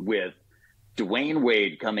with Dwayne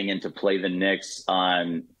Wade coming in to play the Knicks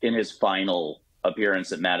in his final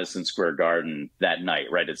appearance at Madison Square Garden that night,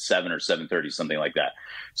 right at 7 or 7:30, something like that.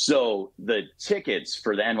 So the tickets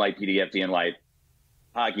for the NYPD FDNY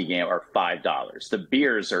hockey game are $5. The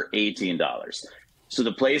beers are $18. So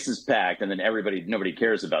the place is packed, and then nobody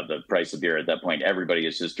cares about the price of beer at that point. Everybody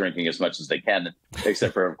is just drinking as much as they can,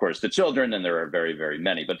 except for, of course, the children, and there are very, very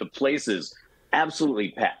many. But the place is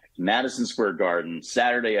absolutely packed. Madison Square Garden,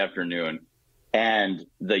 Saturday afternoon. And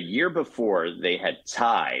the year before, they had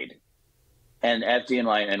tied, and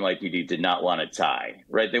FDNY and NYPD did not want to tie,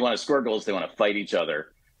 right? They want to score goals. They want to fight each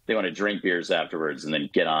other. They want to drink beers afterwards and then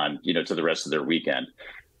get on, to the rest of their weekend.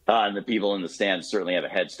 And the people in the stands certainly have a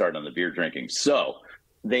head start on the beer drinking. So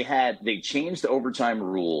they changed the overtime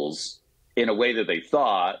rules in a way that they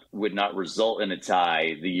thought would not result in a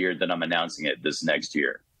tie the year that I'm announcing it this next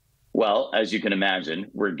year. Well, as you can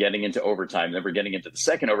imagine, we're getting into overtime. Then we're getting into the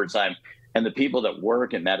second overtime. And the people that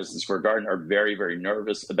work at Madison Square Garden are very, very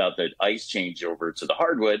nervous about the ice changeover to the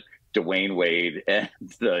hardwood. Dwayne Wade and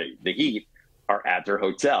the Heat are at their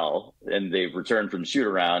hotel, and they've returned from shoot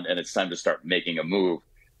around, and it's time to start making a move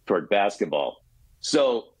toward basketball.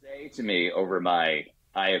 So say to me over my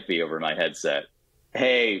IFB, over my headset,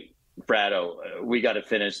 hey, Fratto, we got to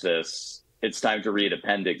finish this. It's time to read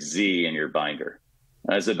Appendix Z in your binder.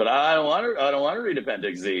 I said, but I don't want to read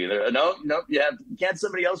Appendix Z. No, yeah, can't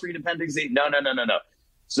somebody else read Appendix Z? No.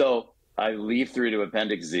 So I leaf through to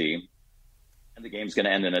Appendix Z, and the game's going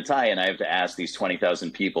to end in a tie, and I have to ask these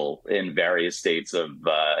 20,000 people in various states of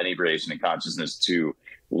inebriation and consciousness to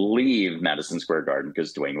leave Madison Square Garden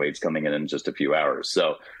because Dwayne Wade's coming in just a few hours.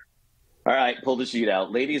 So, all right, pull the sheet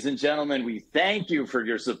out. Ladies and gentlemen, we thank you for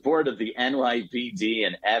your support of the NYPD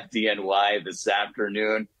and FDNY this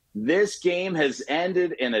afternoon. This game has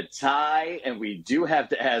ended in a tie, and we do have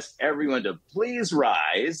to ask everyone to please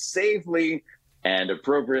rise safely and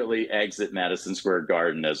appropriately exit Madison Square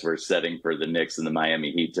Garden as we're setting for the Knicks and the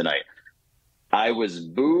Miami Heat tonight. I was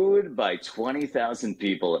booed by 20,000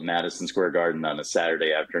 people at Madison Square Garden on a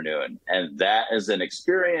Saturday afternoon, and that is an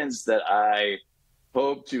experience that I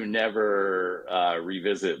hope to never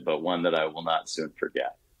revisit, but one that I will not soon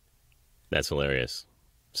forget. That's hilarious.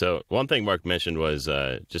 So one thing Mark mentioned was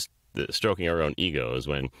just stroking our own egos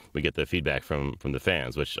when we get the feedback from the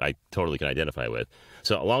fans, which I totally can identify with.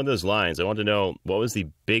 So along those lines, I want to know, what was the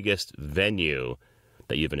biggest venue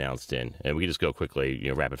that you've announced in? And we can just go quickly,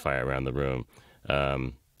 rapid fire around the room.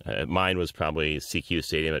 Mine was probably CQ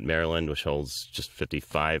Stadium at Maryland, which holds just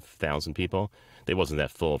 55,000 people. It wasn't that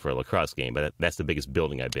full for a lacrosse game, but that's the biggest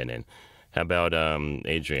building I've been in. How about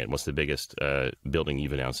Adrienne? What's the biggest building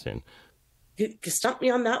you've announced in? You stump me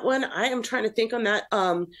on that one. I am trying to think on that.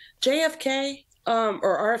 JFK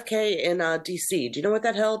or RFK in DC. Do you know what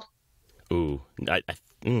that held? Ooh,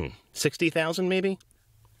 60,000 maybe?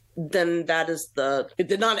 Then that is it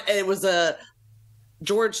did not, it was a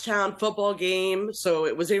Georgetown football game, so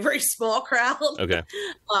it was a very small crowd. Okay.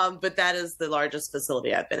 But that is the largest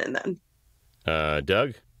facility I've been in then.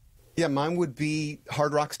 Doug? Yeah, mine would be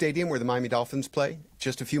Hard Rock Stadium, where the Miami Dolphins play.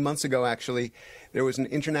 Just a few months ago, actually, there was an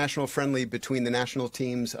international friendly between the national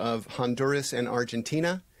teams of Honduras and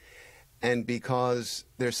Argentina. And because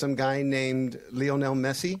there's some guy named Lionel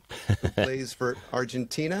Messi who plays for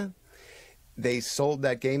Argentina, they sold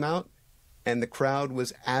that game out, and the crowd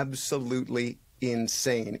was absolutely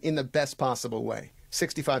insane in the best possible way.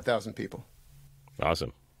 65,000 people.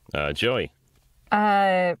 Awesome. Joey?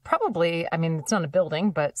 Probably, it's not a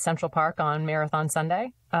building, but Central Park on Marathon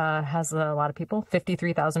Sunday has a lot of people.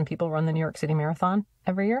 53,000 people run the New York City Marathon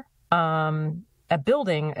every year. A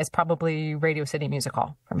building is probably Radio City Music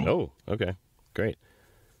Hall for me. Oh, okay. Great.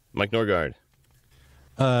 Mike Norgaard?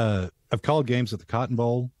 I've called games at the Cotton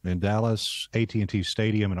Bowl in Dallas, AT&T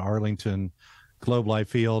Stadium in Arlington, Globe Life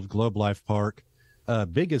Field, Globe Life Park.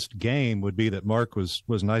 Biggest game would be that Mark was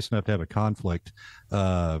nice enough to have a conflict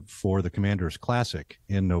for the Commanders Classic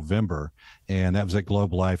in November, and that was at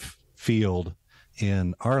Globe Life Field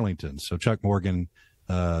in Arlington. So Chuck Morgan,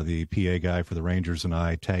 the PA guy for the Rangers, and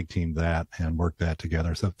I tag teamed that and worked that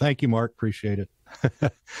together. So thank you, Mark. Appreciate it.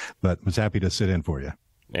 But was happy to sit in for you.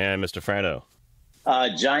 And Mr. Fratto?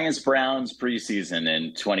 Giants-Browns preseason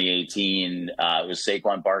in 2018. It was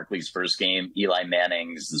Saquon Barkley's first game, Eli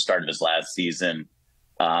Manning's the start of his last season.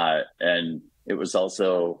 And it was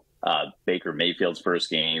also Baker Mayfield's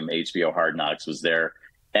first game. HBO Hard Knocks was there.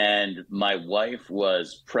 And my wife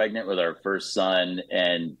was pregnant with our first son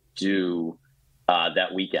and due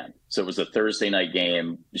that weekend. So it was a Thursday night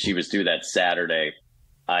game. She was due that Saturday.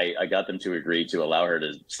 I got them to agree to allow her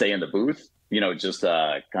to stay in the booth, just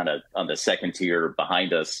kind of on the second tier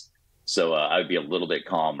behind us. So I would be a little bit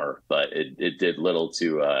calmer, but it did little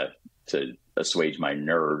to assuage my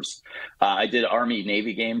nerves. I did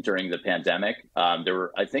Army-Navy game during the pandemic.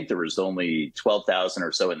 I think there was only 12,000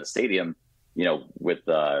 or so in the stadium, with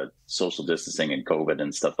social distancing and COVID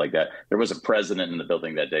and stuff like that. There was a president in the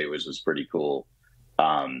building that day, which was pretty cool.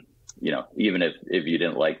 Even if you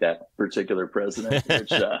didn't like that particular president,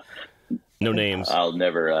 which no names, I'll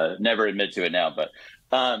never admit to it now. But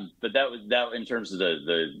that was that in terms of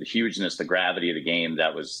the hugeness, the gravity of the game.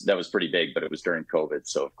 That was pretty big, but it was during COVID,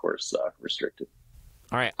 so of course restricted.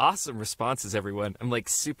 All right, awesome responses, everyone. I'm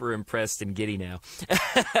super impressed and giddy now.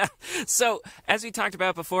 So, as we talked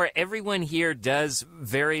about before, everyone here does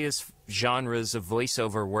various genres of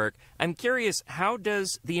voiceover work. I'm curious, how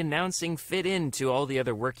does the announcing fit into all the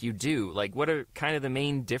other work you do? Like, what are kind of the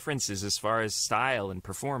main differences as far as style and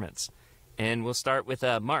performance? And we'll start with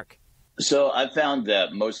Mark. So I found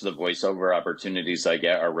that most of the voiceover opportunities I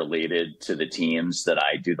get are related to the teams that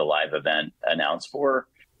I do the live event announce for.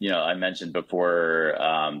 I mentioned before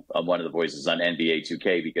I'm one of the voices on NBA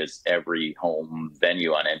 2K because every home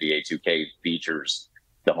venue on NBA 2K features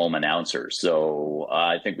the home announcer. So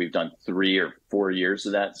I think we've done 3 or 4 years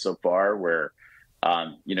of that so far where,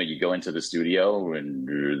 you go into the studio, and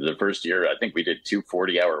the first year, I think we did 2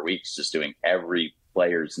 40-hour weeks just doing every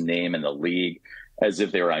player's name in the league. as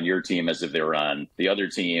if they were on your team, as if they were on the other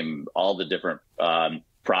team, all the different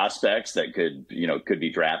prospects that could be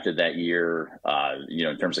drafted that year,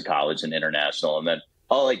 in terms of college and international. And then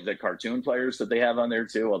all like the cartoon players that they have on there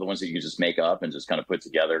too, all the ones that you can just make up and just kind of put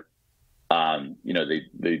together.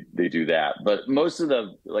 They do that. But most of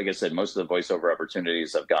the voiceover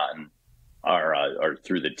opportunities I've gotten are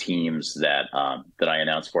through the teams that I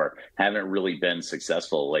announce for. Haven't really been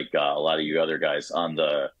successful like a lot of you other guys on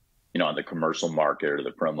the commercial market or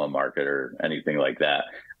the promo market or anything like that.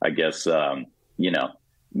 I guess,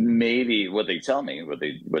 maybe what they tell me, what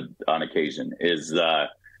on occasion is,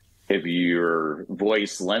 if your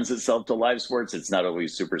voice lends itself to live sports, it's not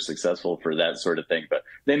always super successful for that sort of thing, but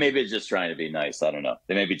they may be just trying to be nice. I don't know.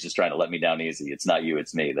 They may be just trying to let me down easy. It's not you,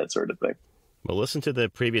 it's me, that sort of thing. Well, listen to the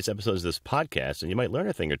previous episodes of this podcast and you might learn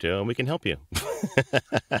a thing or two and we can help you.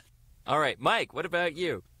 All right, Mike, what about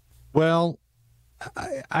you? Well,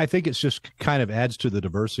 I think it's just kind of adds to the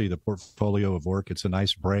diversity of the portfolio of work. It's a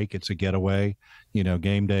nice break. It's a getaway,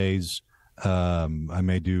 game days. I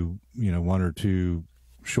may do, one or two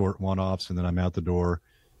short one-offs and then I'm out the door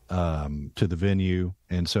to the venue.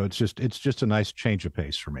 And so it's just a nice change of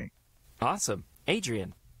pace for me. Awesome.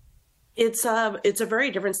 Adrienne. It's a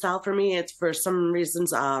very different style for me. It's for some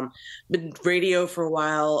reasons, been radio for a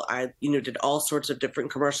while. I, did all sorts of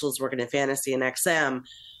different commercials working in fantasy and XM,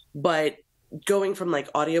 but going from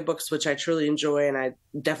like audiobooks, which I truly enjoy, and I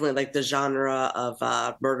definitely like the genre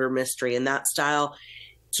of murder mystery and that style.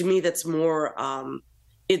 To me, that's more,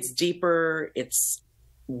 it's deeper, it's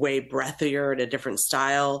way breathier in a different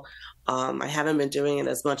style. I haven't been doing it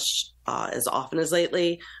as much as often as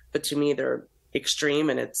lately, but to me, they're extreme,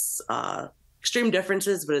 and it's extreme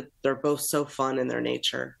differences, but they're both so fun in their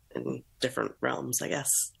nature in different realms, I guess.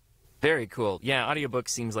 Very cool. Yeah, audiobook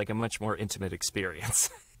seems like a much more intimate experience.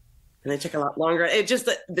 And they take a lot longer. It's just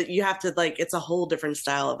that you have to, it's a whole different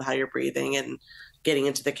style of how you're breathing and getting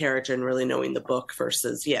into the character and really knowing the book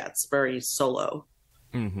versus, it's very solo.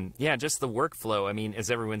 Mm-hmm. Yeah, just the workflow. I mean, as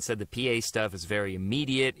everyone said, the PA stuff is very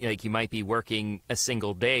immediate. Like, you might be working a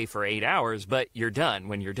single day for 8 hours, but you're done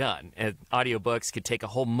when you're done. And audiobooks could take a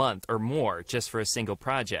whole month or more just for a single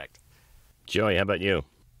project. Joey, how about you?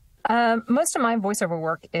 Most of my voiceover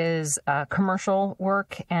work is commercial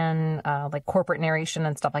work and like corporate narration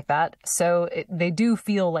and stuff like that. So they do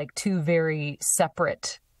feel like two very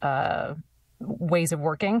separate ways of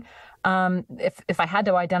working. If I had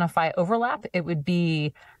to identify overlap, it would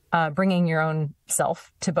be bringing your own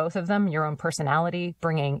self to both of them, your own personality,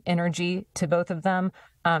 bringing energy to both of them,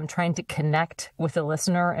 trying to connect with the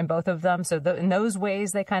listener in both of them. So in those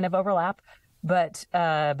ways, they kind of overlap. But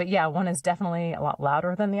yeah, one is definitely a lot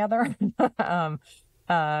louder than the other.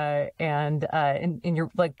 In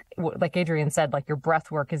your, like Adrienne said, like your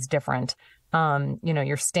breath work is different.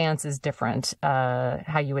 Your stance is different.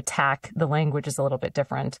 How you attack the language is a little bit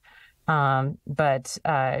different. With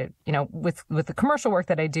the commercial work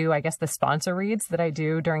that I do, I guess the sponsor reads that I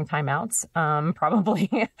do during timeouts,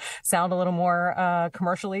 probably sound a little more,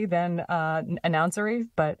 commercially than, announcery.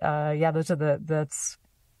 But, yeah, that's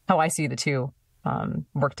how I see the two,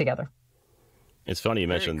 work together. It's funny you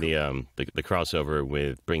mentioned the crossover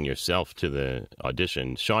with bringing yourself to the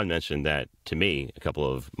audition. Sean mentioned that to me a couple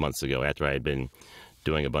of months ago after I had been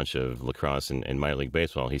doing a bunch of lacrosse and minor league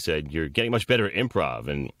baseball. He said, "You're getting much better at improv."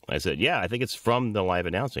 And I said, yeah, I think it's from the live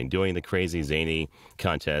announcing, doing the crazy, zany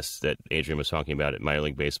contests that Adrienne was talking about at minor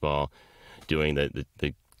league baseball, doing the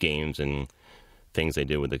games and things they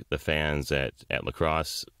do with the fans at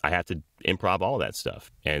lacrosse. I have to improv all that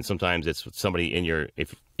stuff. And sometimes it's somebody in your,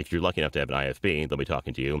 if you're lucky enough to have an IFB, they'll be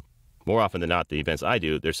talking to you. More often than not, the events I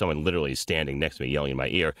do, there's someone literally standing next to me yelling in my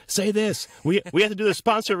ear, "Say this! We have to do the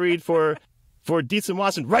sponsor read for Dietz and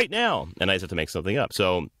Watson right now." And I just have to make something up.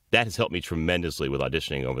 So that has helped me tremendously with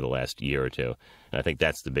auditioning over the last year or two. And I think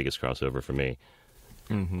that's the biggest crossover for me.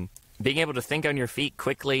 Mm-hmm. Being able to think on your feet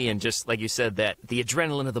quickly and just, like you said, that the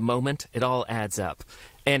adrenaline of the moment, it all adds up.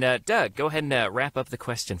 And Doug, go ahead and wrap up the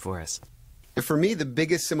question for us. For me, the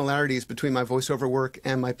biggest similarities between my voiceover work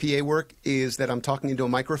and my PA work is that I'm talking into a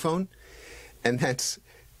microphone. And that's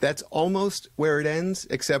almost where it ends,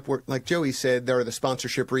 except where, like Joey said, there are the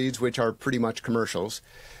sponsorship reads, which are pretty much commercials.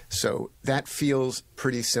 So that feels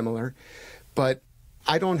pretty similar. But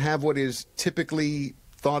I don't have what is typically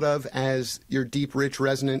thought of as your deep, rich,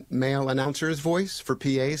 resonant male announcer's voice for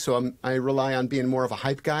PA. So I rely on being more of a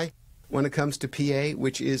hype guy when it comes to PA,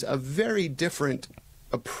 which is a very different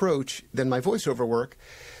approach than my voiceover work,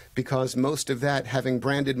 because most of that, having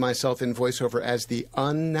branded myself in voiceover as the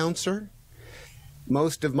announcer,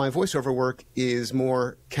 most of my voiceover work is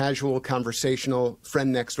more casual, conversational,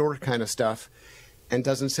 friend next door kind of stuff. and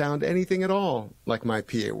doesn't sound anything at all like my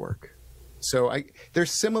PA work. So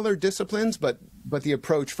there's similar disciplines, but the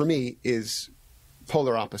approach for me is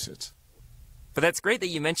polar opposites. But that's great that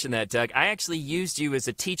you mentioned that, Doug. I actually used you as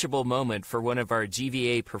a teachable moment for one of our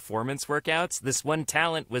GVA performance workouts. This one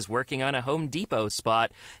talent was working on a Home Depot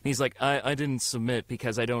spot, and he's like, I didn't submit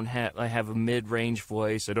because I have a mid-range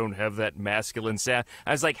voice. I don't have that masculine sound.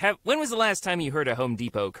 I was like, when was the last time you heard a Home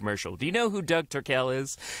Depot commercial? Do you know who Doug Turkel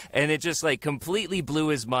is? And it just like completely blew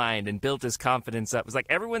his mind and built his confidence up. It was like,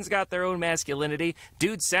 everyone's got their own masculinity.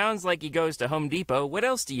 Dude sounds like he goes to Home Depot. What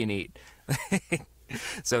else do you need?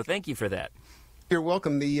 So thank you for that. You're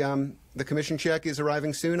welcome. The commission check is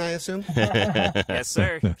arriving soon, I assume? Yes,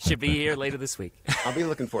 sir. Should be here later this week. I'll be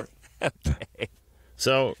looking for it. Okay.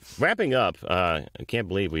 So, wrapping up, I can't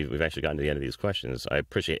believe we've actually gotten to the end of these questions. I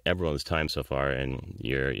appreciate everyone's time so far and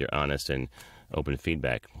your honest and open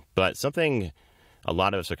feedback. But something a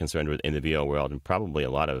lot of us are concerned with in the VO world, and probably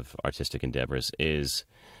a lot of artistic endeavors, is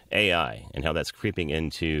AI and how that's creeping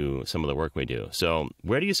into some of the work we do. So,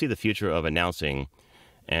 where do you see the future of announcing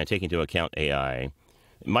and taking into account AI?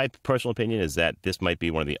 My personal opinion is that this might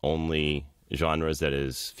be one of the only genres that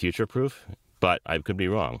is future-proof, but I could be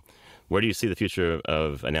wrong. Where do you see the future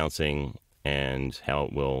of announcing and how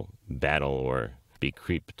it will battle or be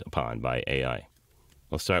creeped upon by AI?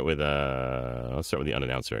 Let's start with the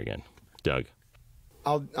unannouncer again, Doug.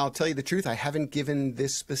 I'll tell you the truth. I haven't given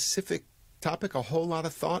this specific topic a whole lot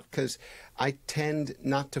of thought because I tend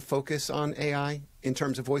not to focus on AI in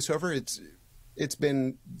terms of voiceover. It's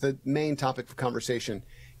been the main topic of conversation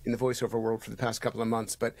in the voiceover world for the past couple of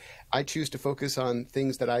months, but I choose to focus on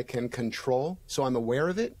things that I can control, so I'm aware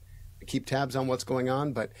of it. I keep tabs on what's going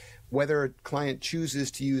on, but whether a client chooses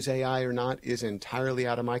to use AI or not is entirely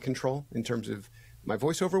out of my control in terms of my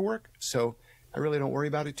voiceover work, so I really don't worry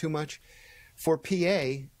about it too much. For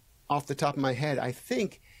PA, off the top of my head, I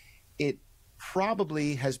think it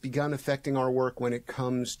probably has begun affecting our work when it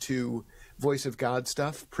comes to voice of God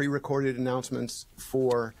stuff, pre-recorded announcements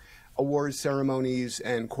for awards ceremonies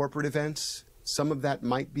and corporate events. Some of that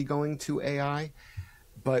might be going to AI,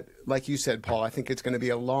 but like you said, Paul, I think it's going to be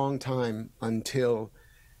a long time until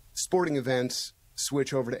sporting events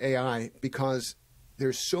switch over to AI because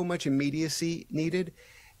there's so much immediacy needed,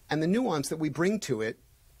 and the nuance that we bring to it,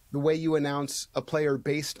 the way you announce a player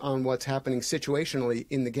based on what's happening situationally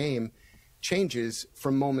in the game, changes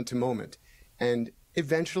from moment to moment. And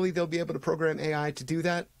eventually they'll be able to program AI to do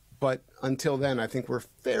that, but until then, I think we're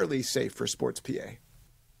fairly safe for sports PA.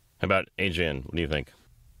 How about Adrienne? What do you think?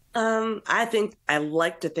 I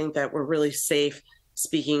like to think that we're really safe,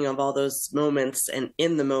 speaking of all those moments and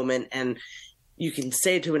in the moment. And you can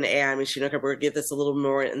say to an AI machine, okay, we're going to give this a little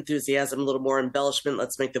more enthusiasm, a little more embellishment.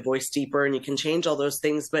 Let's make the voice deeper. And you can change all those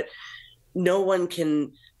things. But no one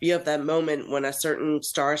can be of that moment when a certain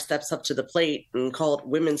star steps up to the plate and call it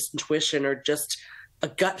women's intuition or just a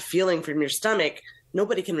gut feeling from your stomach.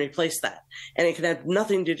 Nobody can replace that. And it can have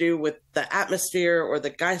nothing to do with the atmosphere or the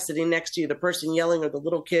guy sitting next to you, the person yelling, or the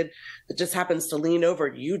little kid that just happens to lean over.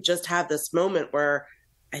 You just have this moment where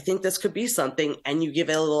I think this could be something, and you give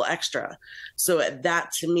it a little extra. So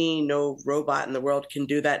that, to me, no robot in the world can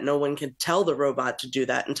do that. No one can tell the robot to do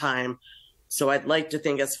that in time. So I'd like to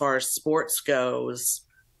think, as far as sports goes,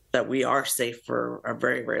 that we are safe for a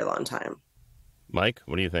very, very long time. Mike,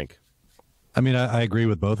 what do you think? I mean, I agree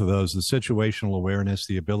with both of those. The situational awareness,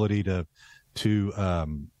 the ability to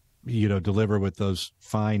deliver with those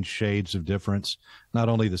fine shades of difference, not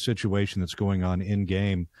only the situation that's going on in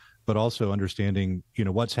game, but also understanding,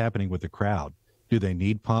 what's happening with the crowd. Do they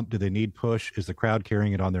need pump? Do they need push? Is the crowd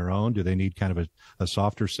carrying it on their own? Do they need kind of a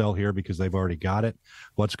softer sell here because they've already got it?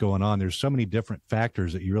 What's going on? There's so many different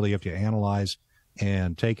factors that you really have to analyze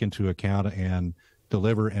and take into account and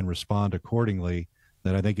deliver and respond accordingly,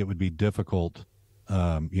 that I think it would be difficult,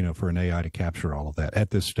 for an AI to capture all of that at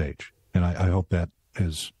this stage. And I hope that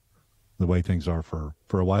is the way things are for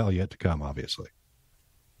a while yet to come, obviously.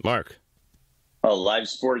 Mark. Oh, live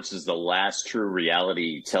sports is the last true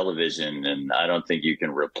reality television, and I don't think you can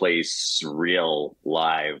replace real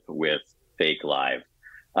live with fake live.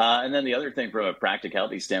 And then the other thing from a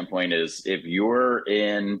practicality standpoint is if you're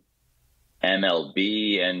in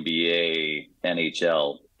MLB, NBA,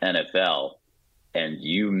 NHL, NFL, and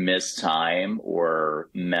you miss time or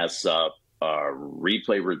mess up a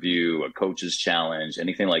replay review, a coach's challenge,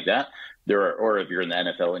 anything like that, or if you're in the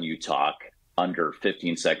NFL and you talk under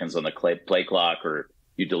 15 seconds on the play clock, or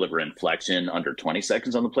you deliver inflection under 20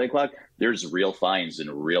 seconds on the play clock, there's real fines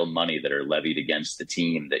and real money that are levied against the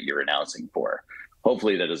team that you're announcing for.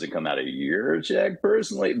 Hopefully that doesn't come out of your check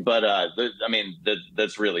personally, but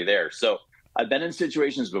that's really there. So I've been in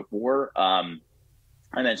situations before.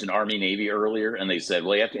 I mentioned Army, Navy earlier, and they said,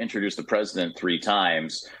 well, you have to introduce the president 3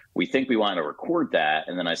 times. We think we want to record that.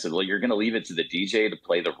 And then I said, well, you're going to leave it to the DJ to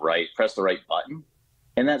press the right button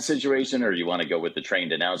in that situation, or you want to go with the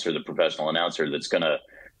trained announcer, the professional announcer that's going to,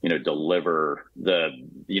 deliver the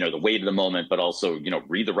weight of the moment, but also,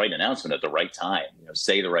 read the right announcement at the right time,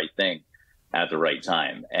 say the right thing at the right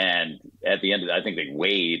time. And at the end of it, I think they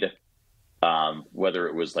weighed whether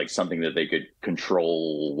it was like something that they could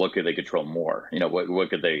control, what could they control more? What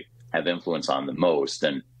could they have influence on the most?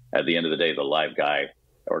 And at the end of the day, the live guy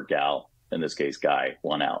or gal, in this case, guy,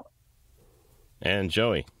 won out. And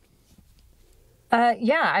Joey.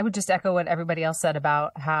 Yeah, I would just echo what everybody else said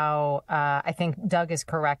about how I think Doug is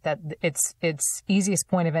correct that its easiest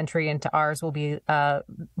point of entry into ours will be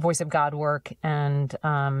voice of God work and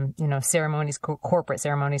ceremonies, corporate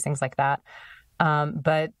ceremonies, things like that.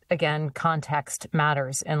 But again, context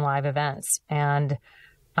matters in live events, and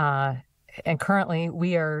currently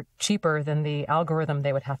we are cheaper than the algorithm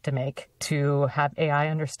they would have to make to have AI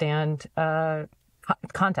understand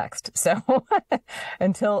context. So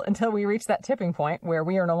until we reach that tipping point where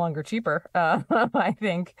we are no longer cheaper, I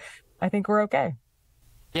think we're okay.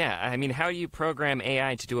 Yeah, I mean, how do you program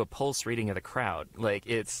AI to do a pulse reading of the crowd? Like,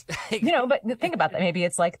 it's... but think about that. Maybe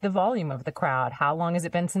it's like the volume of the crowd. How long has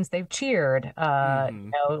it been since they've cheered?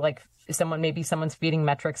 Like someone's feeding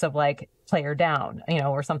metrics of like player down,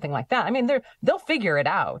 or something like that. I mean, they'll figure it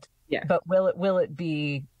out. Yeah. But will it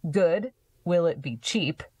be good? Will it be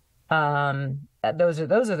cheap? Those are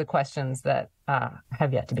the questions that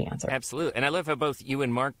have yet to be answered. Absolutely. And I love how both you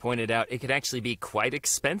and Mark pointed out it could actually be quite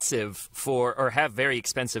expensive or have very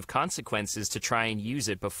expensive consequences to try and use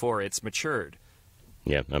it before it's matured.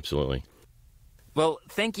 Yeah, absolutely. Well,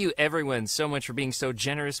 thank you, everyone, so much for being so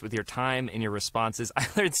generous with your time and your responses. I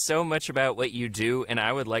learned so much about what you do, and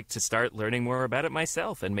I would like to start learning more about it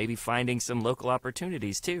myself and maybe finding some local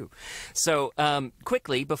opportunities, too. So,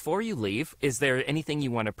 quickly, before you leave, is there anything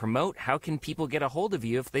you want to promote? How can people get a hold of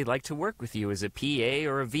you if they'd like to work with you as a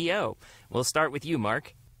PA or a VO? We'll start with you,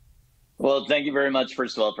 Mark. Well, thank you very much,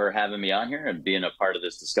 first of all, for having me on here and being a part of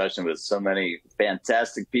this discussion with so many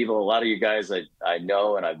fantastic people. A lot of you guys I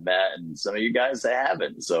know and I've met, and some of you guys I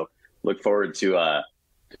haven't. So look forward to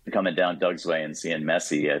coming down Doug's way and seeing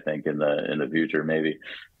Messi, I think, in the future, maybe.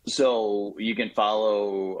 So you can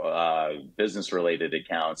follow business-related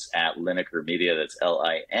accounts at Lineker Media. That's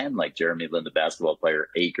L-I-N, like Jeremy Lin, the basketball player,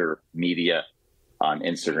 Acre Media, on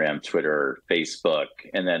Instagram, Twitter, Facebook.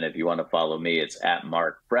 And then if you want to follow me, it's at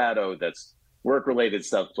Mark Fratto. That's work-related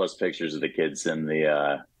stuff plus pictures of the kids and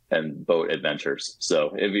and boat adventures.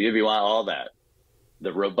 So if you want all that,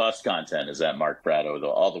 the robust content is at Mark Fratto.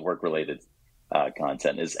 All the work-related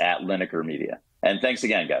content is at Lineker Media. And thanks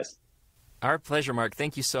again, guys. Our pleasure, Mark.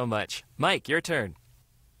 Thank you so much. Mike, your turn.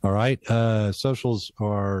 All right. Socials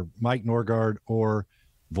are Mike Norgaard or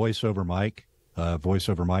VoiceOver Mike.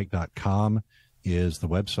 VoiceOverMike.com is the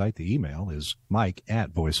website. The email is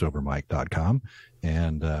mike@voiceovermike.com.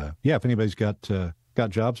 And if anybody's got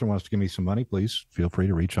jobs or wants to give me some money, please feel free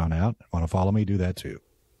to reach on out. Want to follow me, do that too.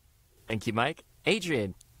 Thank you, Mike.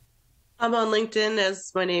 Adrienne. I'm on LinkedIn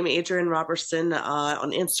as my name, Adrienne Roberson.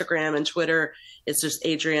 On Instagram and Twitter, it's just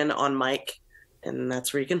Adrienne on Mike. And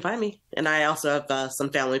that's where you can find me. And I also have some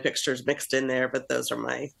family pictures mixed in there, but those are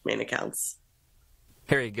my main accounts.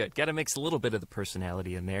 Very good. Got to mix a little bit of the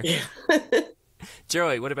personality in there. Yeah.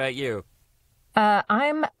 Joey, what about you?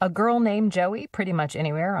 I'm a girl named Joey pretty much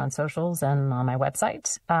anywhere on socials and on my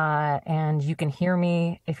website. And you can hear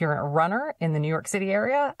me if you're a runner in the New York City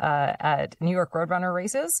area at New York Roadrunner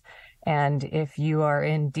races. And if you are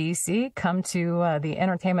in D.C., come to the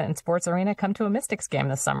Entertainment and Sports Arena. Come to a Mystics game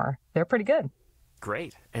this summer. They're pretty good.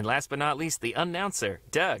 Great. And last but not least, the announcer,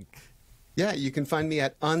 Doug. Yeah, you can find me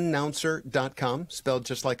at unnouncer.com, spelled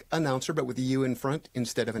just like announcer, but with a U in front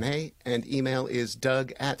instead of an A. And email is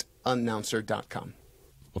doug@unnouncer.com.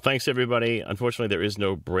 Well, thanks, everybody. Unfortunately, there is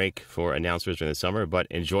no break for announcers during the summer, but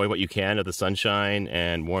enjoy what you can of the sunshine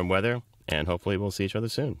and warm weather, and hopefully we'll see each other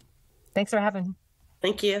soon. Thanks for having me.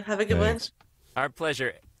 Thank you. Have a good one. Our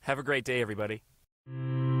pleasure. Have a great day, everybody.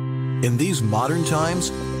 In these modern times,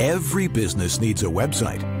 every business needs a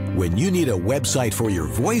website. When you need a website for your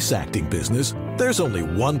voice acting business, there's only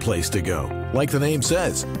one place to go. Like the name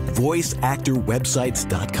says,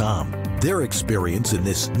 voiceactorwebsites.com. Their experience in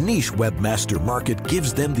this niche webmaster market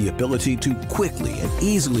gives them the ability to quickly and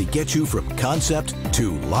easily get you from concept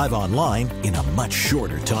to live online in a much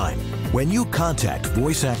shorter time. When you contact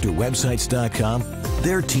voiceactorwebsites.com,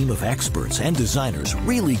 their team of experts and designers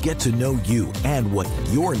really get to know you and what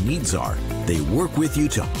your needs are. They work with you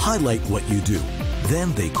to highlight what you do,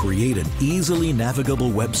 Then they create an easily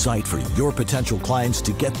navigable website for your potential clients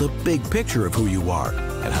to get the big picture of who you are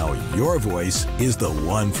and how your voice is the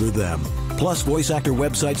one for them. Plus,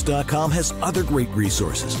 VoiceActorWebsites.com has other great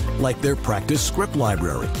resources, like their practice script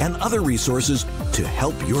library and other resources to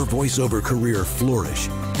help your voiceover career flourish.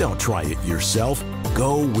 Don't try it yourself.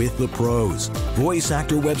 Go with the pros.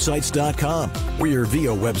 VoiceActorWebsites.com, where your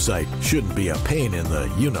VO website shouldn't be a pain in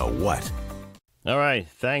the you-know-what. All right.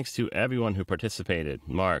 Thanks to everyone who participated.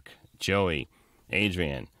 Mark, Joey,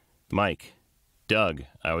 Adrienne, Mike, Doug.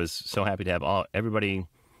 I was so happy to have everybody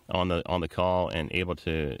on the call and able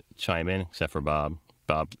to chime in, except for Bob.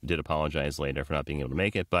 Bob did apologize later for not being able to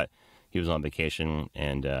make it, but he was on vacation,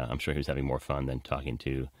 and I'm sure he was having more fun than talking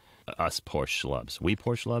to us poor schlubs. We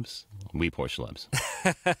poor schlubs? We poor schlubs.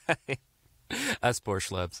 Us poor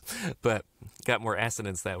schlubs. But got more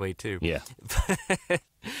assonance that way, too. Yeah.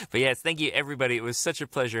 But yes, thank you, everybody. It was such a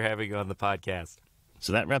pleasure having you on the podcast.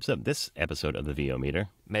 So that wraps up this episode of the VO Meter.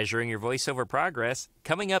 Measuring your voiceover progress.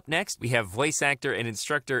 Coming up next, we have voice actor and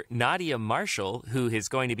instructor Nadia Marshall, who is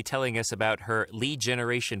going to be telling us about her lead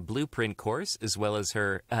generation blueprint course, as well as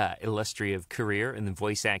her illustrious career in the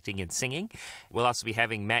voice acting and singing. We'll also be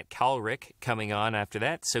having Matt Kalrick coming on after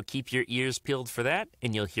that, so keep your ears peeled for that,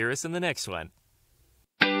 and you'll hear us in the next one.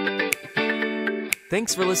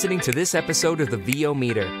 Thanks for listening to this episode of the VO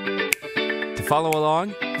Meter. To follow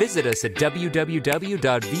along, visit us at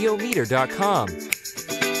www.vometer.com.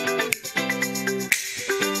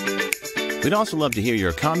 We'd also love to hear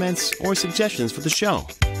your comments or suggestions for the show.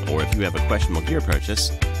 Or if you have a questionable gear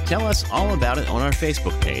purchase, tell us all about it on our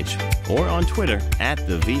Facebook page or on Twitter at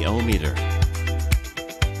the VO Meter.